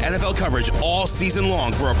DFS NFL coverage all season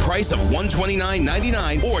long for a price of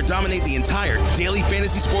 $129.99 or dominate the entire daily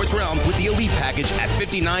fantasy sports realm with the Elite Package at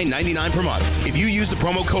 $59.99 per month. If you use the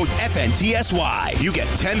promo code FNTSY, you get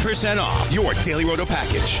 10% off your Daily Roto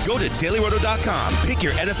package. Go to DailyRoto.com, pick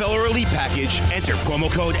your NFL or Elite Package, enter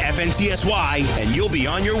promo code FNTSY, and you'll be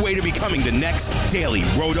on your way to becoming the next Daily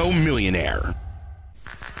Roto millionaire.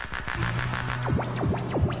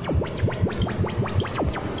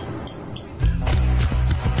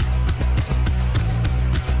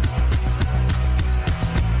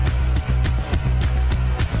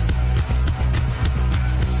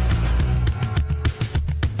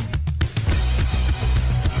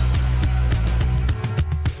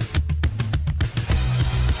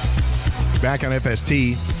 Back on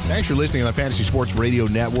FST. Thanks for listening on the Fantasy Sports Radio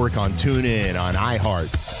Network, on TuneIn, on iHeart,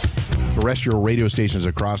 terrestrial radio stations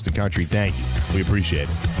across the country. Thank you. We appreciate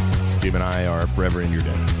it. Jim and I are forever in your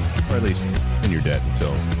debt. Or at least in your debt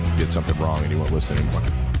until you get something wrong and you won't listen anymore.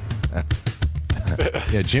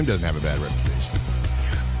 Yeah, Jim doesn't have a bad reputation.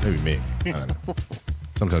 Maybe me. I don't know.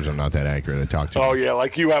 Sometimes I'm not that accurate. I talk too much. Oh, yeah,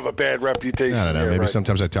 like you have a bad reputation. I don't know. Yeah, Maybe right.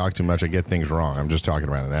 sometimes I talk too much. I get things wrong. I'm just talking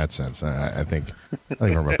about it in that sense. I think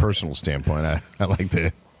from a personal standpoint, I like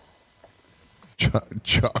to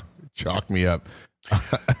chalk me up.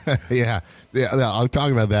 Yeah. I'll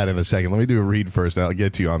talk about that in a second. Let me do a read first, and I'll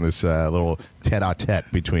get to you on this little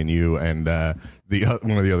tete-a-tete between you and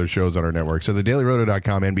one of the other shows on our network. So the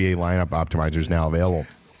DailyRoto.com NBA lineup optimizer is now available.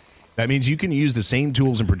 That means you can use the same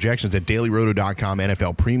tools and projections that DailyRoto.com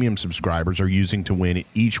NFL Premium subscribers are using to win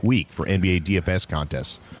each week for NBA DFS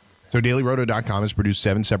contests. So DailyRoto.com has produced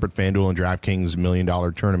 7 separate FanDuel and DraftKings $1 million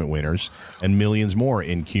tournament winners and millions more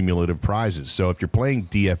in cumulative prizes. So if you're playing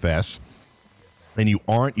DFS and you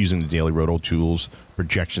aren't using the Daily Roto tools,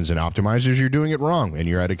 projections, and optimizers, you're doing it wrong, and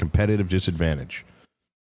you're at a competitive disadvantage.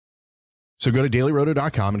 So go to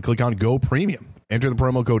DailyRoto.com and click on Go Premium. Enter the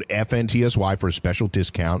promo code FNTSY for a special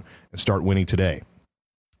discount and start winning today.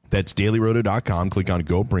 That's DailyRoto.com. Click on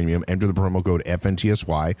Go Premium. Enter the promo code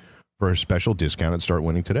FNTSY for a special discount and start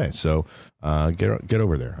winning today. So get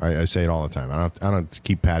over there. I say it all the time. I don't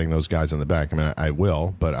keep patting those guys on the back. I mean, I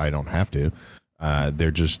will, but I don't have to.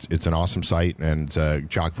 It's an awesome site and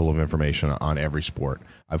chock full of information on every sport.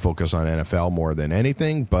 I focus on NFL more than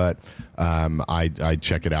anything, but I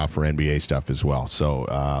check it out for NBA stuff as well. So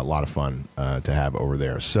a lot of fun to have over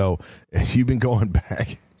there. So you've been going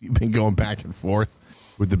back and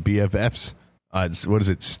forth with the BFFs. What is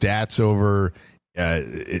it? Stats over.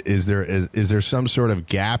 Is there some sort of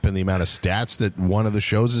gap in the amount of stats that one of the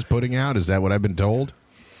shows is putting out? Is that what I've been told?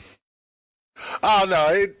 Oh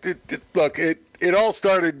no! It all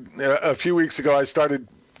started a few weeks ago. I started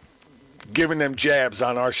giving them jabs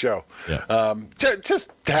on our show,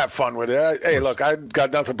 just to have fun with it. Hey, look, I've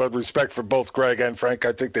got nothing but respect for both Greg and Frank.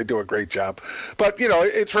 I think they do a great job, but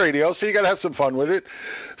it's radio, so you got to have some fun with it.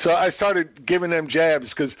 So I started giving them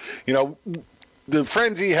jabs because the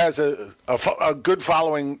Frenzy has a good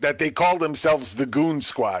following that they call themselves the Goon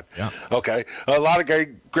Squad. Yeah. Okay. A lot of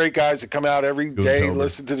great guys that come out every day,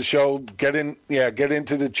 listen to the show, get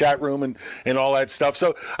into the chat room and all that stuff.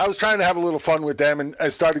 So I was trying to have a little fun with them, and I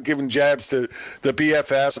started giving jabs to the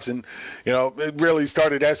BFFs, and it really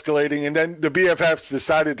started escalating. And then the BFFs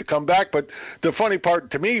decided to come back. But the funny part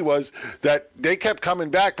to me was that they kept coming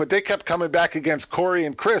back, but they kept coming back against Corey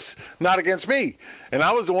and Chris, not against me. And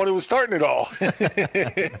I was the one who was starting it all.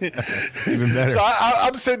 Even better. So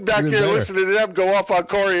I'm sitting back here listening to them go off on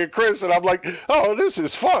Corey and Chris, and I'm like, oh, this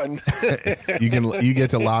is fun. you get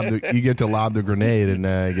to lob the grenade and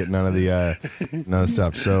get none of the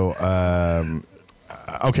stuff. So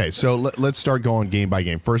okay, so let's start going game by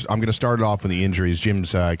game. First, I'm going to start it off with the injuries.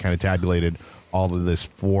 Jim's kind of tabulated all of this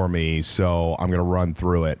for me, so I'm going to run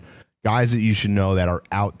through it. Guys that you should know that are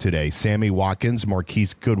out today: Sammy Watkins,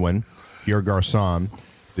 Marquise Goodwin, Pierre Garçon,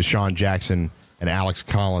 Deshaun Jackson, and Alex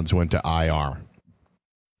Collins went to IR.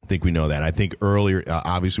 I think we know that. I think earlier,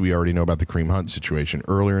 obviously we already know about the Kareem Hunt situation.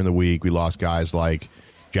 Earlier in the week, we lost guys like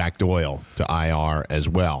Jack Doyle to IR as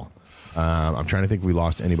well. I'm trying to think if we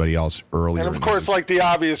lost anybody else earlier. And, of course, like the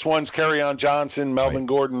obvious ones, Kerryon Johnson, Melvin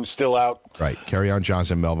Gordon still out. Right. Kerryon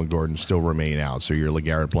Johnson, Melvin Gordon still remain out. So your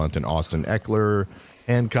LeGarrette Blount and Austin Eckler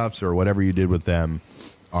handcuffs or whatever you did with them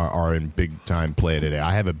are in big-time play today.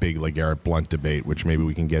 I have a big LeGarrette Blount debate, which maybe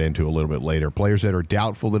we can get into a little bit later. Players that are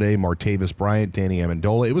doubtful today: Martavis Bryant, Danny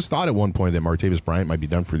Amendola. It was thought at one point that Martavis Bryant might be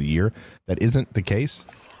done for the year. That isn't the case,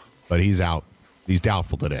 but he's out. He's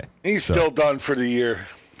doubtful today. He's still done for the year.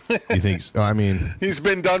 You think? I mean, he's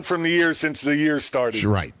been done from the year since the year started.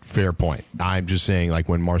 Right. Fair point. I'm just saying, like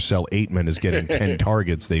when Marcel Aitman is getting 10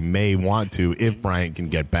 targets, they may want to, if Bryant can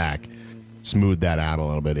get back, smooth that out a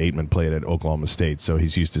little bit. Aitman played at Oklahoma State, so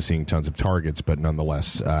he's used to seeing tons of targets, but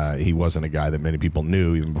nonetheless, he wasn't a guy that many people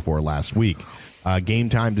knew even before last week. Game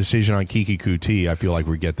time decision on Kiki Kuti. I feel like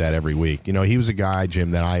we get that every week. He was a guy,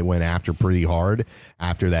 Jim, that I went after pretty hard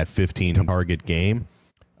after that 15-target game.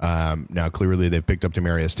 Now, clearly, they've picked up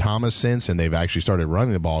Demaryius Thomas since, and they've actually started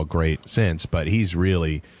running the ball great since, but he's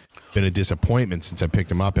really been a disappointment since I picked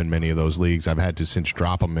him up in many of those leagues. I've had to since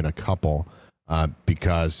drop him in a couple.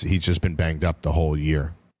 Because he's just been banged up the whole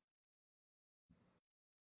year.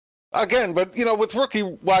 Again, but, with rookie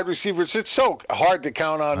wide receivers, it's so hard to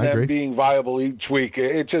count on them being viable each week.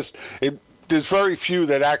 There's very few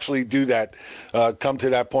that actually do that, come to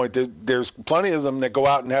that point. There's plenty of them that go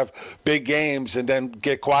out and have big games and then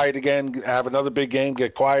get quiet again, have another big game,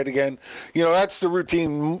 get quiet again. That's the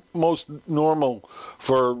routine most normal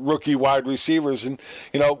for rookie wide receivers. And,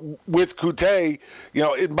 with Kuti,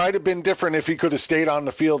 it might have been different if he could have stayed on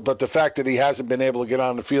the field, but the fact that he hasn't been able to get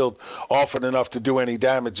on the field often enough to do any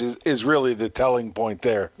damage is really the telling point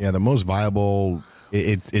there. Yeah, the most viable,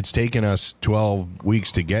 it's taken us 12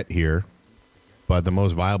 weeks to get here. But the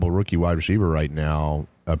most viable rookie wide receiver right now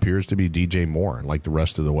appears to be DJ Moore, like the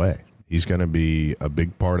rest of the way. He's going to be a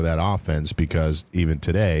big part of that offense because even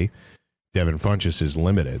today, Devin Funchess is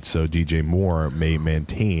limited. So DJ Moore may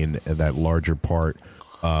maintain that larger part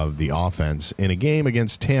of the offense in a game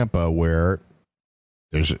against Tampa where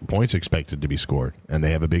there's points expected to be scored, and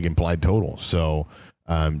they have a big implied total. So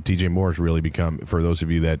DJ Moore has really become, for those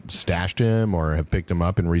of you that stashed him or have picked him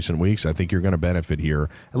up in recent weeks, I think you're going to benefit here,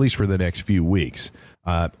 at least for the next few weeks.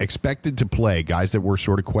 Expected to play, guys that were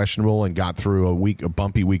sort of questionable and got through a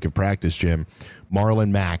bumpy week of practice, Jim. Marlon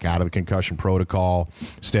Mack out of the concussion protocol.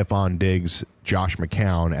 Stephon Diggs, Josh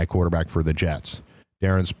McCown at quarterback for the Jets.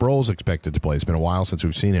 Darren Sproles expected to play. It's been a while since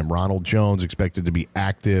we've seen him. Ronald Jones expected to be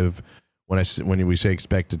active. When we say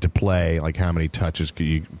expected to play, like how many touches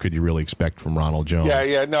could you really expect from Ronald Jones?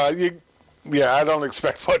 I don't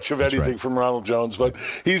expect much of anything from Ronald Jones, but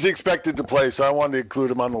he's expected to play, so I wanted to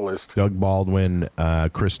include him on the list. Doug Baldwin,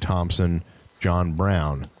 Chris Thompson, John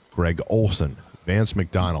Brown, Greg Olson, Vance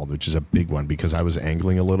McDonald, which is a big one because I was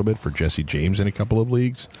angling a little bit for Jesse James in a couple of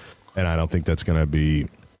leagues, and I don't think that's going to be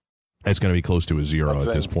close to a zero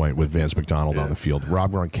at this point with Vance McDonald on the field.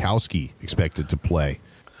 Rob Gronkowski expected to play.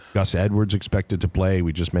 Gus Edwards expected to play.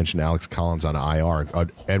 We just mentioned Alex Collins on IR.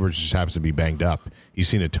 Edwards just happens to be banged up. He's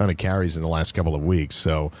seen a ton of carries in the last couple of weeks,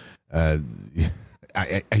 so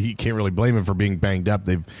you can't really blame him for being banged up.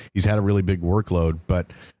 He's had a really big workload, but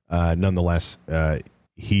nonetheless,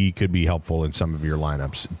 he could be helpful in some of your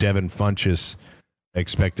lineups. Devin Funchess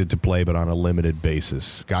expected to play, but on a limited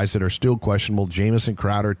basis. Guys that are still questionable: Jamison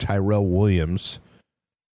Crowder, Tyrell Williams,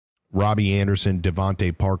 Robbie Anderson,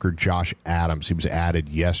 Devontae Parker, Josh Adams. He was added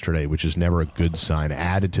yesterday, which is never a good sign.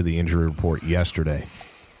 Added to the injury report yesterday.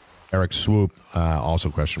 Eric Swoop, also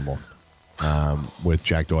questionable. with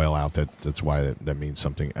Jack Doyle out. That's why that means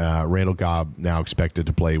something. Randall Cobb now expected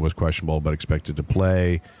to play, was questionable, but expected to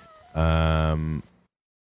play.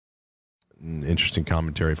 Interesting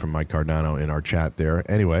commentary from Mike Cardano in our chat there.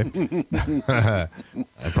 Anyway, I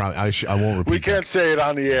won't repeat. We can't say it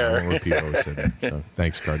on the air. I won't repeat what we said there. So,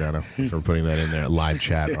 thanks, Cardano, for putting that in there. Live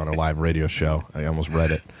chat on a live radio show. I almost read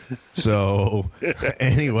it. So,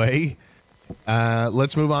 anyway,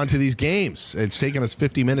 let's move on to these games. It's taken us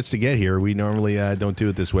 50 minutes to get here. We normally don't do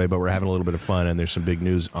it this way, but we're having a little bit of fun, and there's some big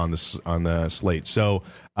news on the slate. So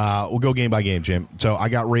we'll go game by game, Jim. So I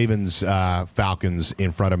got Ravens Falcons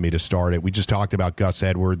in front of me to start it. We just talked about Gus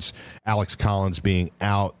Edwards, Alex Collins being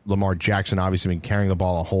out, Lamar Jackson obviously been carrying the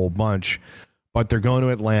ball a whole bunch, but they're going to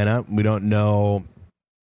Atlanta. We don't know.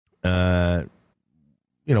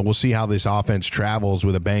 We'll see how this offense travels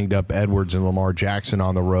with a banged-up Edwards and Lamar Jackson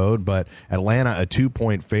on the road. But Atlanta, a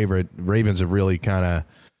 2-point favorite. Ravens have really kind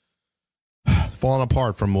of fallen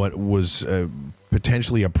apart from what was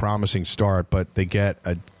potentially a promising start. But they got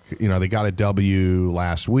a W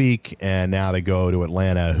last week, and now they go to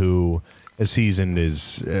Atlanta, who the season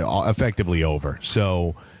is effectively over.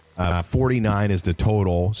 So 49 is the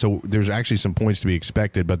total. So there's actually some points to be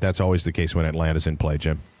expected, but that's always the case when Atlanta's in play,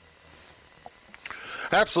 Jim.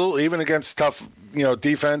 Absolutely, even against tough,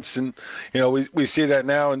 defense, and we see that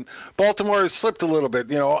now. And Baltimore has slipped a little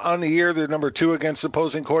bit. On the year they're number 2 against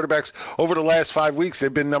opposing quarterbacks. Over the last 5 weeks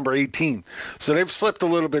they've been number 18, so they've slipped a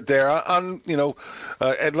little bit there.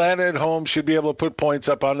 Atlanta at home should be able to put points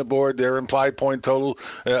up on the board. Their implied point total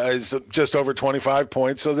is just over 25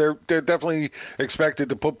 points, so they're definitely expected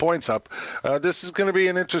to put points up. This is going to be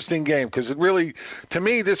an interesting game because to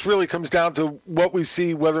me, this really comes down to what we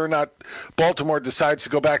see, whether or not Baltimore decides to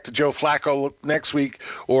go back to Joe Flacco next week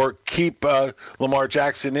or keep Lamar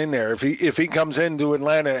Jackson in there. If he comes into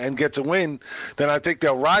Atlanta and gets a win, then I think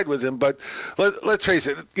they'll ride with him. But let's face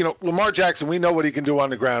it, Lamar Jackson, we know what he can do on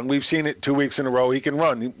the ground. We've seen it 2 weeks in a row. He can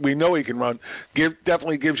run. We know he can run.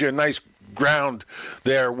 Definitely gives you a nice ground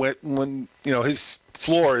there when his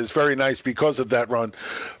floor is very nice because of that run.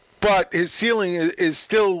 But his ceiling is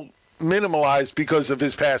still minimalized because of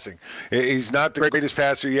his passing. He's not the greatest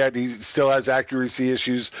passer yet. He still has accuracy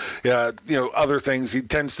issues, other things. He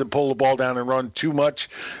tends to pull the ball down and run too much.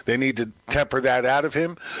 They need to temper that out of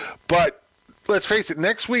him. But let's face it,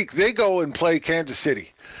 next week they go and play Kansas City.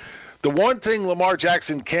 The one thing Lamar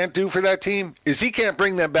Jackson can't do for that team is he can't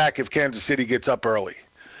bring them back if Kansas City gets up early.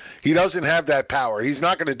 He doesn't have that power. He's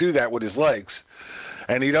not going to do that with his legs.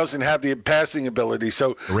 And he doesn't have the passing ability.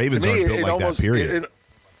 So the Ravens aren't built like that, period.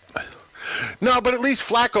 No, but at least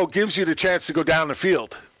Flacco gives you the chance to go down the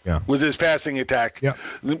field with his passing attack,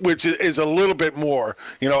 which is a little bit more,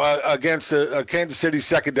 against a Kansas City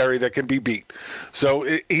secondary that can be beat. So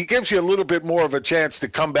he gives you a little bit more of a chance to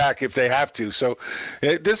come back if they have to. So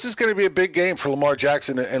this is going to be a big game for Lamar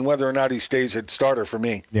Jackson and whether or not he stays at starter for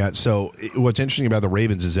me. Yeah, so what's interesting about the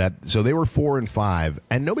Ravens is that they were 4-5,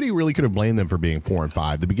 and nobody really could have blamed them for being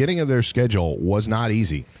 4-5. The beginning of their schedule was not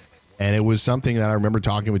easy. And it was something that I remember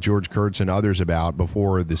talking with George Kurtz and others about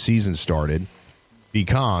before the season started,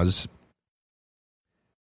 because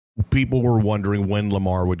people were wondering when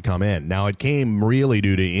Lamar would come in. Now, it came really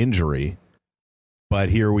due to injury, but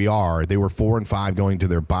here we are. They were 4-5 going to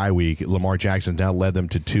their bye week. Lamar Jackson now led them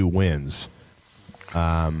to 2 wins.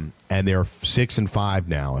 And they're 6-5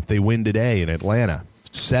 now. If they win today in Atlanta,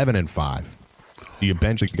 7-5. Do you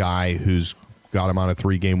bench a guy who's got him on a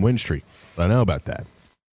 3-game win streak? I don't know about that.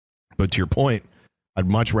 But to your point, I'd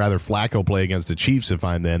much rather Flacco play against the Chiefs if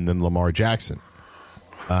I'm them than Lamar Jackson.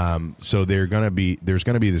 So there's going to be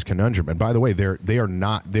this conundrum. And by the way, they're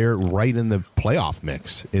right in the playoff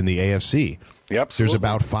mix in the AFC. Yep. There's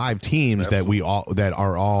about 5 teams that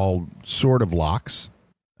are all sort of locks.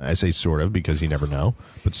 I say sort of because you never know,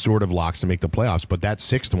 but sort of locks to make the playoffs. But that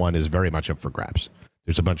 6th one is very much up for grabs.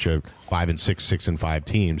 There's a bunch of 5-6, 6-5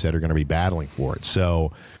 teams that are going to be battling for it.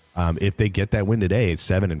 So if they get that win today, it's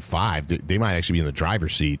 7-5. They might actually be in the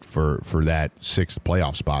driver's seat for that 6th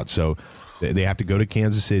playoff spot. So they have to go to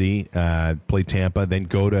Kansas City, play Tampa, then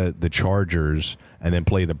go to the Chargers, and then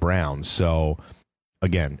play the Browns. So,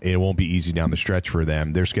 again, it won't be easy down the stretch for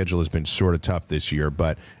them. Their schedule has been sort of tough this year,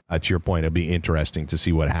 but to your point, it'll be interesting to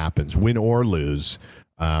see what happens, win or lose,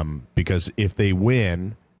 because if they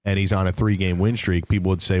win and he's on a 3-game win streak, people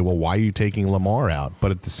would say, well, why are you taking Lamar out? But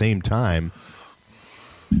at the same time,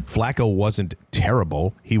 Flacco wasn't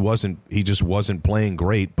terrible. He just wasn't playing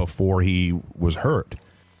great before he was hurt.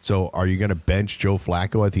 So are you going to bench Joe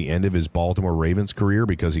Flacco at the end of his Baltimore Ravens career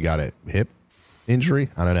because he got a hip injury?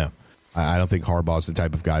 I don't know. I don't think Harbaugh's the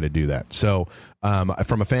type of guy to do that. So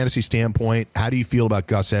from a fantasy standpoint, how do you feel about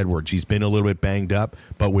Gus Edwards? He's been a little bit banged up,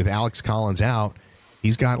 but with Alex Collins out,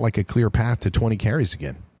 he's got like a clear path to 20 carries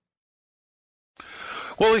again.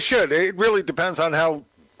 Well, he should. It really depends on how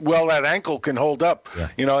well that ankle can hold up. Yeah.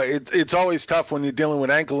 You know, it's always tough when you're dealing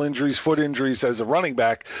with ankle injuries, foot injuries as a running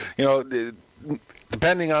back. You know,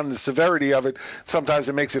 depending on the severity of it, sometimes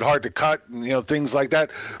it makes it hard to cut and, you know, things like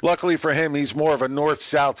that. Luckily for him, he's more of a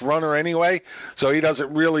north-south runner anyway, so he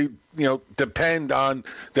doesn't really, you know, depend on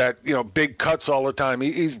that, you know, big cuts all the time.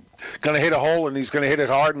 He's going to hit a hole, and he's going to hit it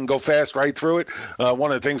hard and go fast right through it.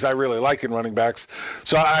 One of the things I really like in running backs.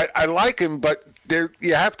 So I like him, but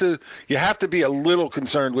you have to be a little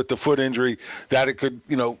concerned with the foot injury that it could,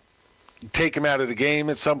 you know, take him out of the game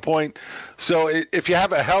at some point. So if you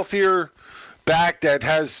have a healthier back that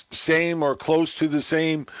has same or close to the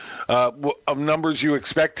same of numbers you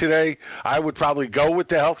expect today, I would probably go with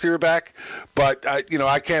the healthier back. But, you know,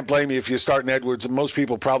 I can't blame you if you're starting Edwards. Most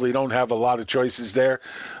people probably don't have a lot of choices there.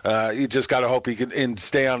 You just got to hope he can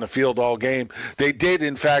stay on the field all game. They did,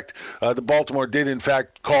 in fact, the Baltimore did, in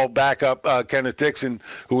fact, call back up Kenneth Dixon,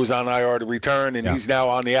 who was on IR to return, and he's now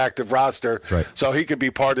on the active roster. Right. So he could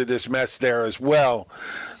be part of this mess there as well.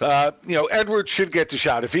 You know, Edwards should get the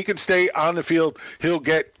shot. If he can stay on the field, he'll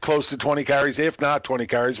get close to 20 carries, if not 20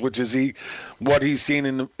 carries, which is what he's seen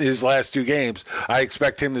in his last 2 games. I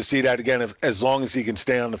expect him to see that again as long as he can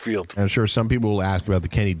stay on the field. I'm sure some people will ask about the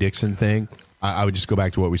Kenny Dixon thing. I would just go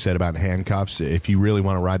back to what we said about handcuffs. If you really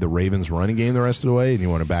want to ride the Ravens running game the rest of the way and you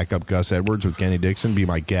want to back up Gus Edwards with Kenny Dixon, be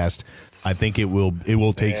my guest. I think it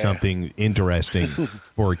will take something interesting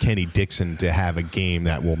for Kenny Dixon to have a game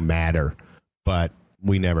that will matter. But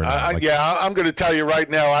we never know. I'm going to tell you right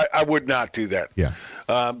now, I would not do that. Yeah.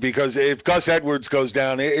 Because if Gus Edwards goes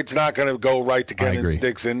down, it's not going to go right to Kenneth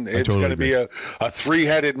Dixon. It's totally going to be a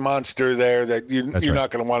 3-headed monster there that you're not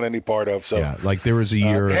going to want any part of. So yeah, like there was a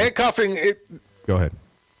year. Handcuffing. Go ahead.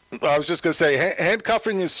 I was just going to say,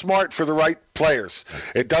 handcuffing is smart for the right players.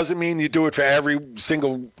 It doesn't mean you do it for every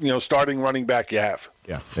single, you know, starting running back you have.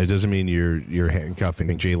 Yeah, it doesn't mean you're handcuffing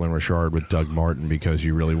Jalen Richard with Doug Martin because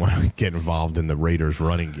you really want to get involved in the Raiders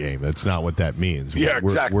running game. That's not what that means. Yeah,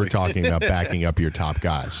 exactly. We're talking about backing up your top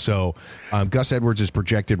guys. So Gus Edwards is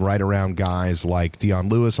projected right around guys like Dion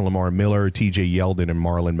Lewis and Lamar Miller, TJ Yeldon, and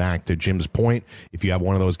Marlon Mack. To Jim's point, if you have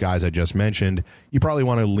one of those guys I just mentioned, you probably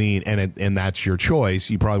want to lean, and that's your choice,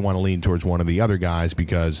 you probably want to lean towards one of the other guys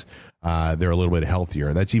because they're a little bit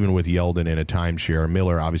healthier. That's even with Yeldon in a timeshare.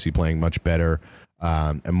 Miller obviously playing much better.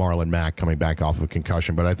 And Marlon Mack coming back off of a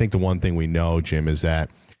concussion. But I think the one thing we know, Jim, is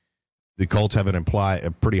that the Colts have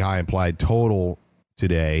a pretty high implied total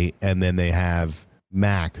today, and then they have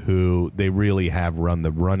Mack, who they really have run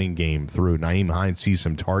the running game through. Nyheim Hines sees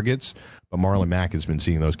some targets, but Marlon Mack has been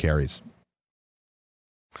seeing those carries.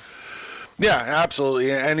 Yeah,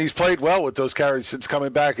 absolutely. And he's played well with those carries since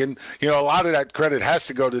coming back. And, you know, a lot of that credit has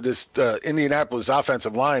to go to this Indianapolis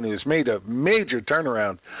offensive line, who's made a major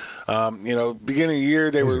turnaround. You know, beginning of the year,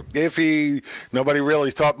 they were iffy. Nobody really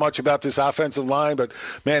thought much about this offensive line. But,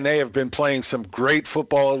 man, they have been playing some great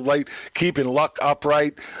football of late, keeping Luck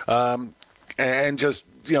upright. And just,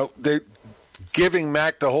 you know, they're giving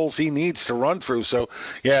Mack the holes he needs to run through. So,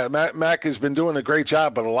 yeah, Mack has been doing a great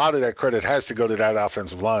job, but a lot of that credit has to go to that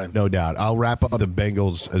offensive line. No doubt. I'll wrap up the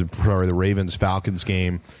the Ravens-Falcons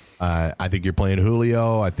game. I think you're playing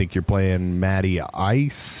Julio. I think you're playing Matty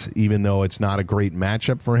Ice, even though it's not a great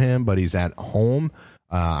matchup for him, but he's at home.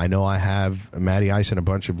 I know I have Matty Ice in a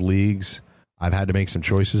bunch of leagues. I've had to make some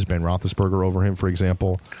choices. Ben Roethlisberger over him, for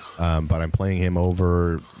example, but I'm playing him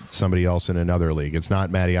over somebody else in another league. It's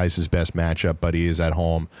not Matty Ice's best matchup, but he is at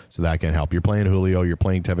home, so that can help. You're playing Julio. You're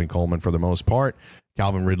playing Tevin Coleman for the most part.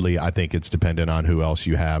 Calvin Ridley, I think it's dependent on who else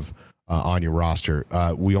you have on your roster.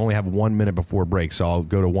 We only have 1 minute before break, so I'll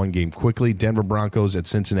go to one game quickly. Denver Broncos at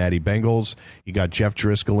Cincinnati Bengals. You got Jeff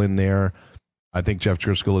Driscoll in there. I think Jeff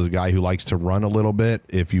Driscoll is a guy who likes to run a little bit.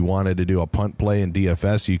 If you wanted to do a punt play in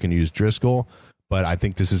DFS, you can use Driscoll. But I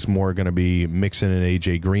think this is more going to be Mixon and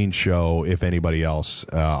A.J. Green show if anybody else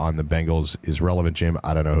on the Bengals is relevant, Jim.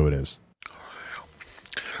 I don't know who it is.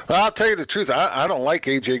 Well, I'll tell you the truth. I don't like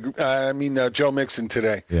Joe Mixon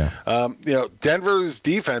today. Yeah. You know, Denver's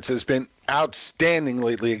defense has been outstanding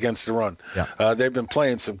lately against the run. Yeah. They've been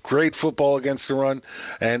playing some great football against the run,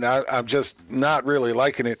 and I'm just not really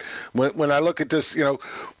liking it. When I look at this, you know,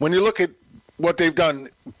 when you look at what they've done,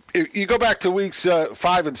 You go back to weeks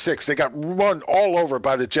 5 and 6, they got run all over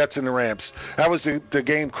by the Jets and the Rams. That was the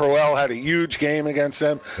game. Crowell had a huge game against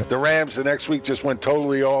them. The Rams the next week just went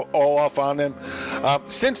totally all off on them.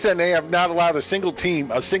 Since then, they have not allowed a single team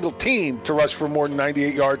to rush for more than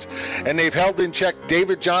 98 yards, and they've held in check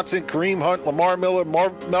David Johnson, Kareem Hunt, Lamar Miller,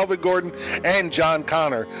 Melvin Gordon, and John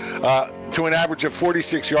Connor to an average of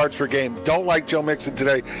 46 yards per game. Don't like Joe Mixon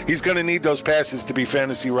today. He's going to need those passes to be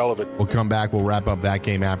fantasy relevant. We'll come back. We'll wrap up that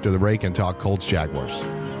game after the break and talk Colts-Jaguars.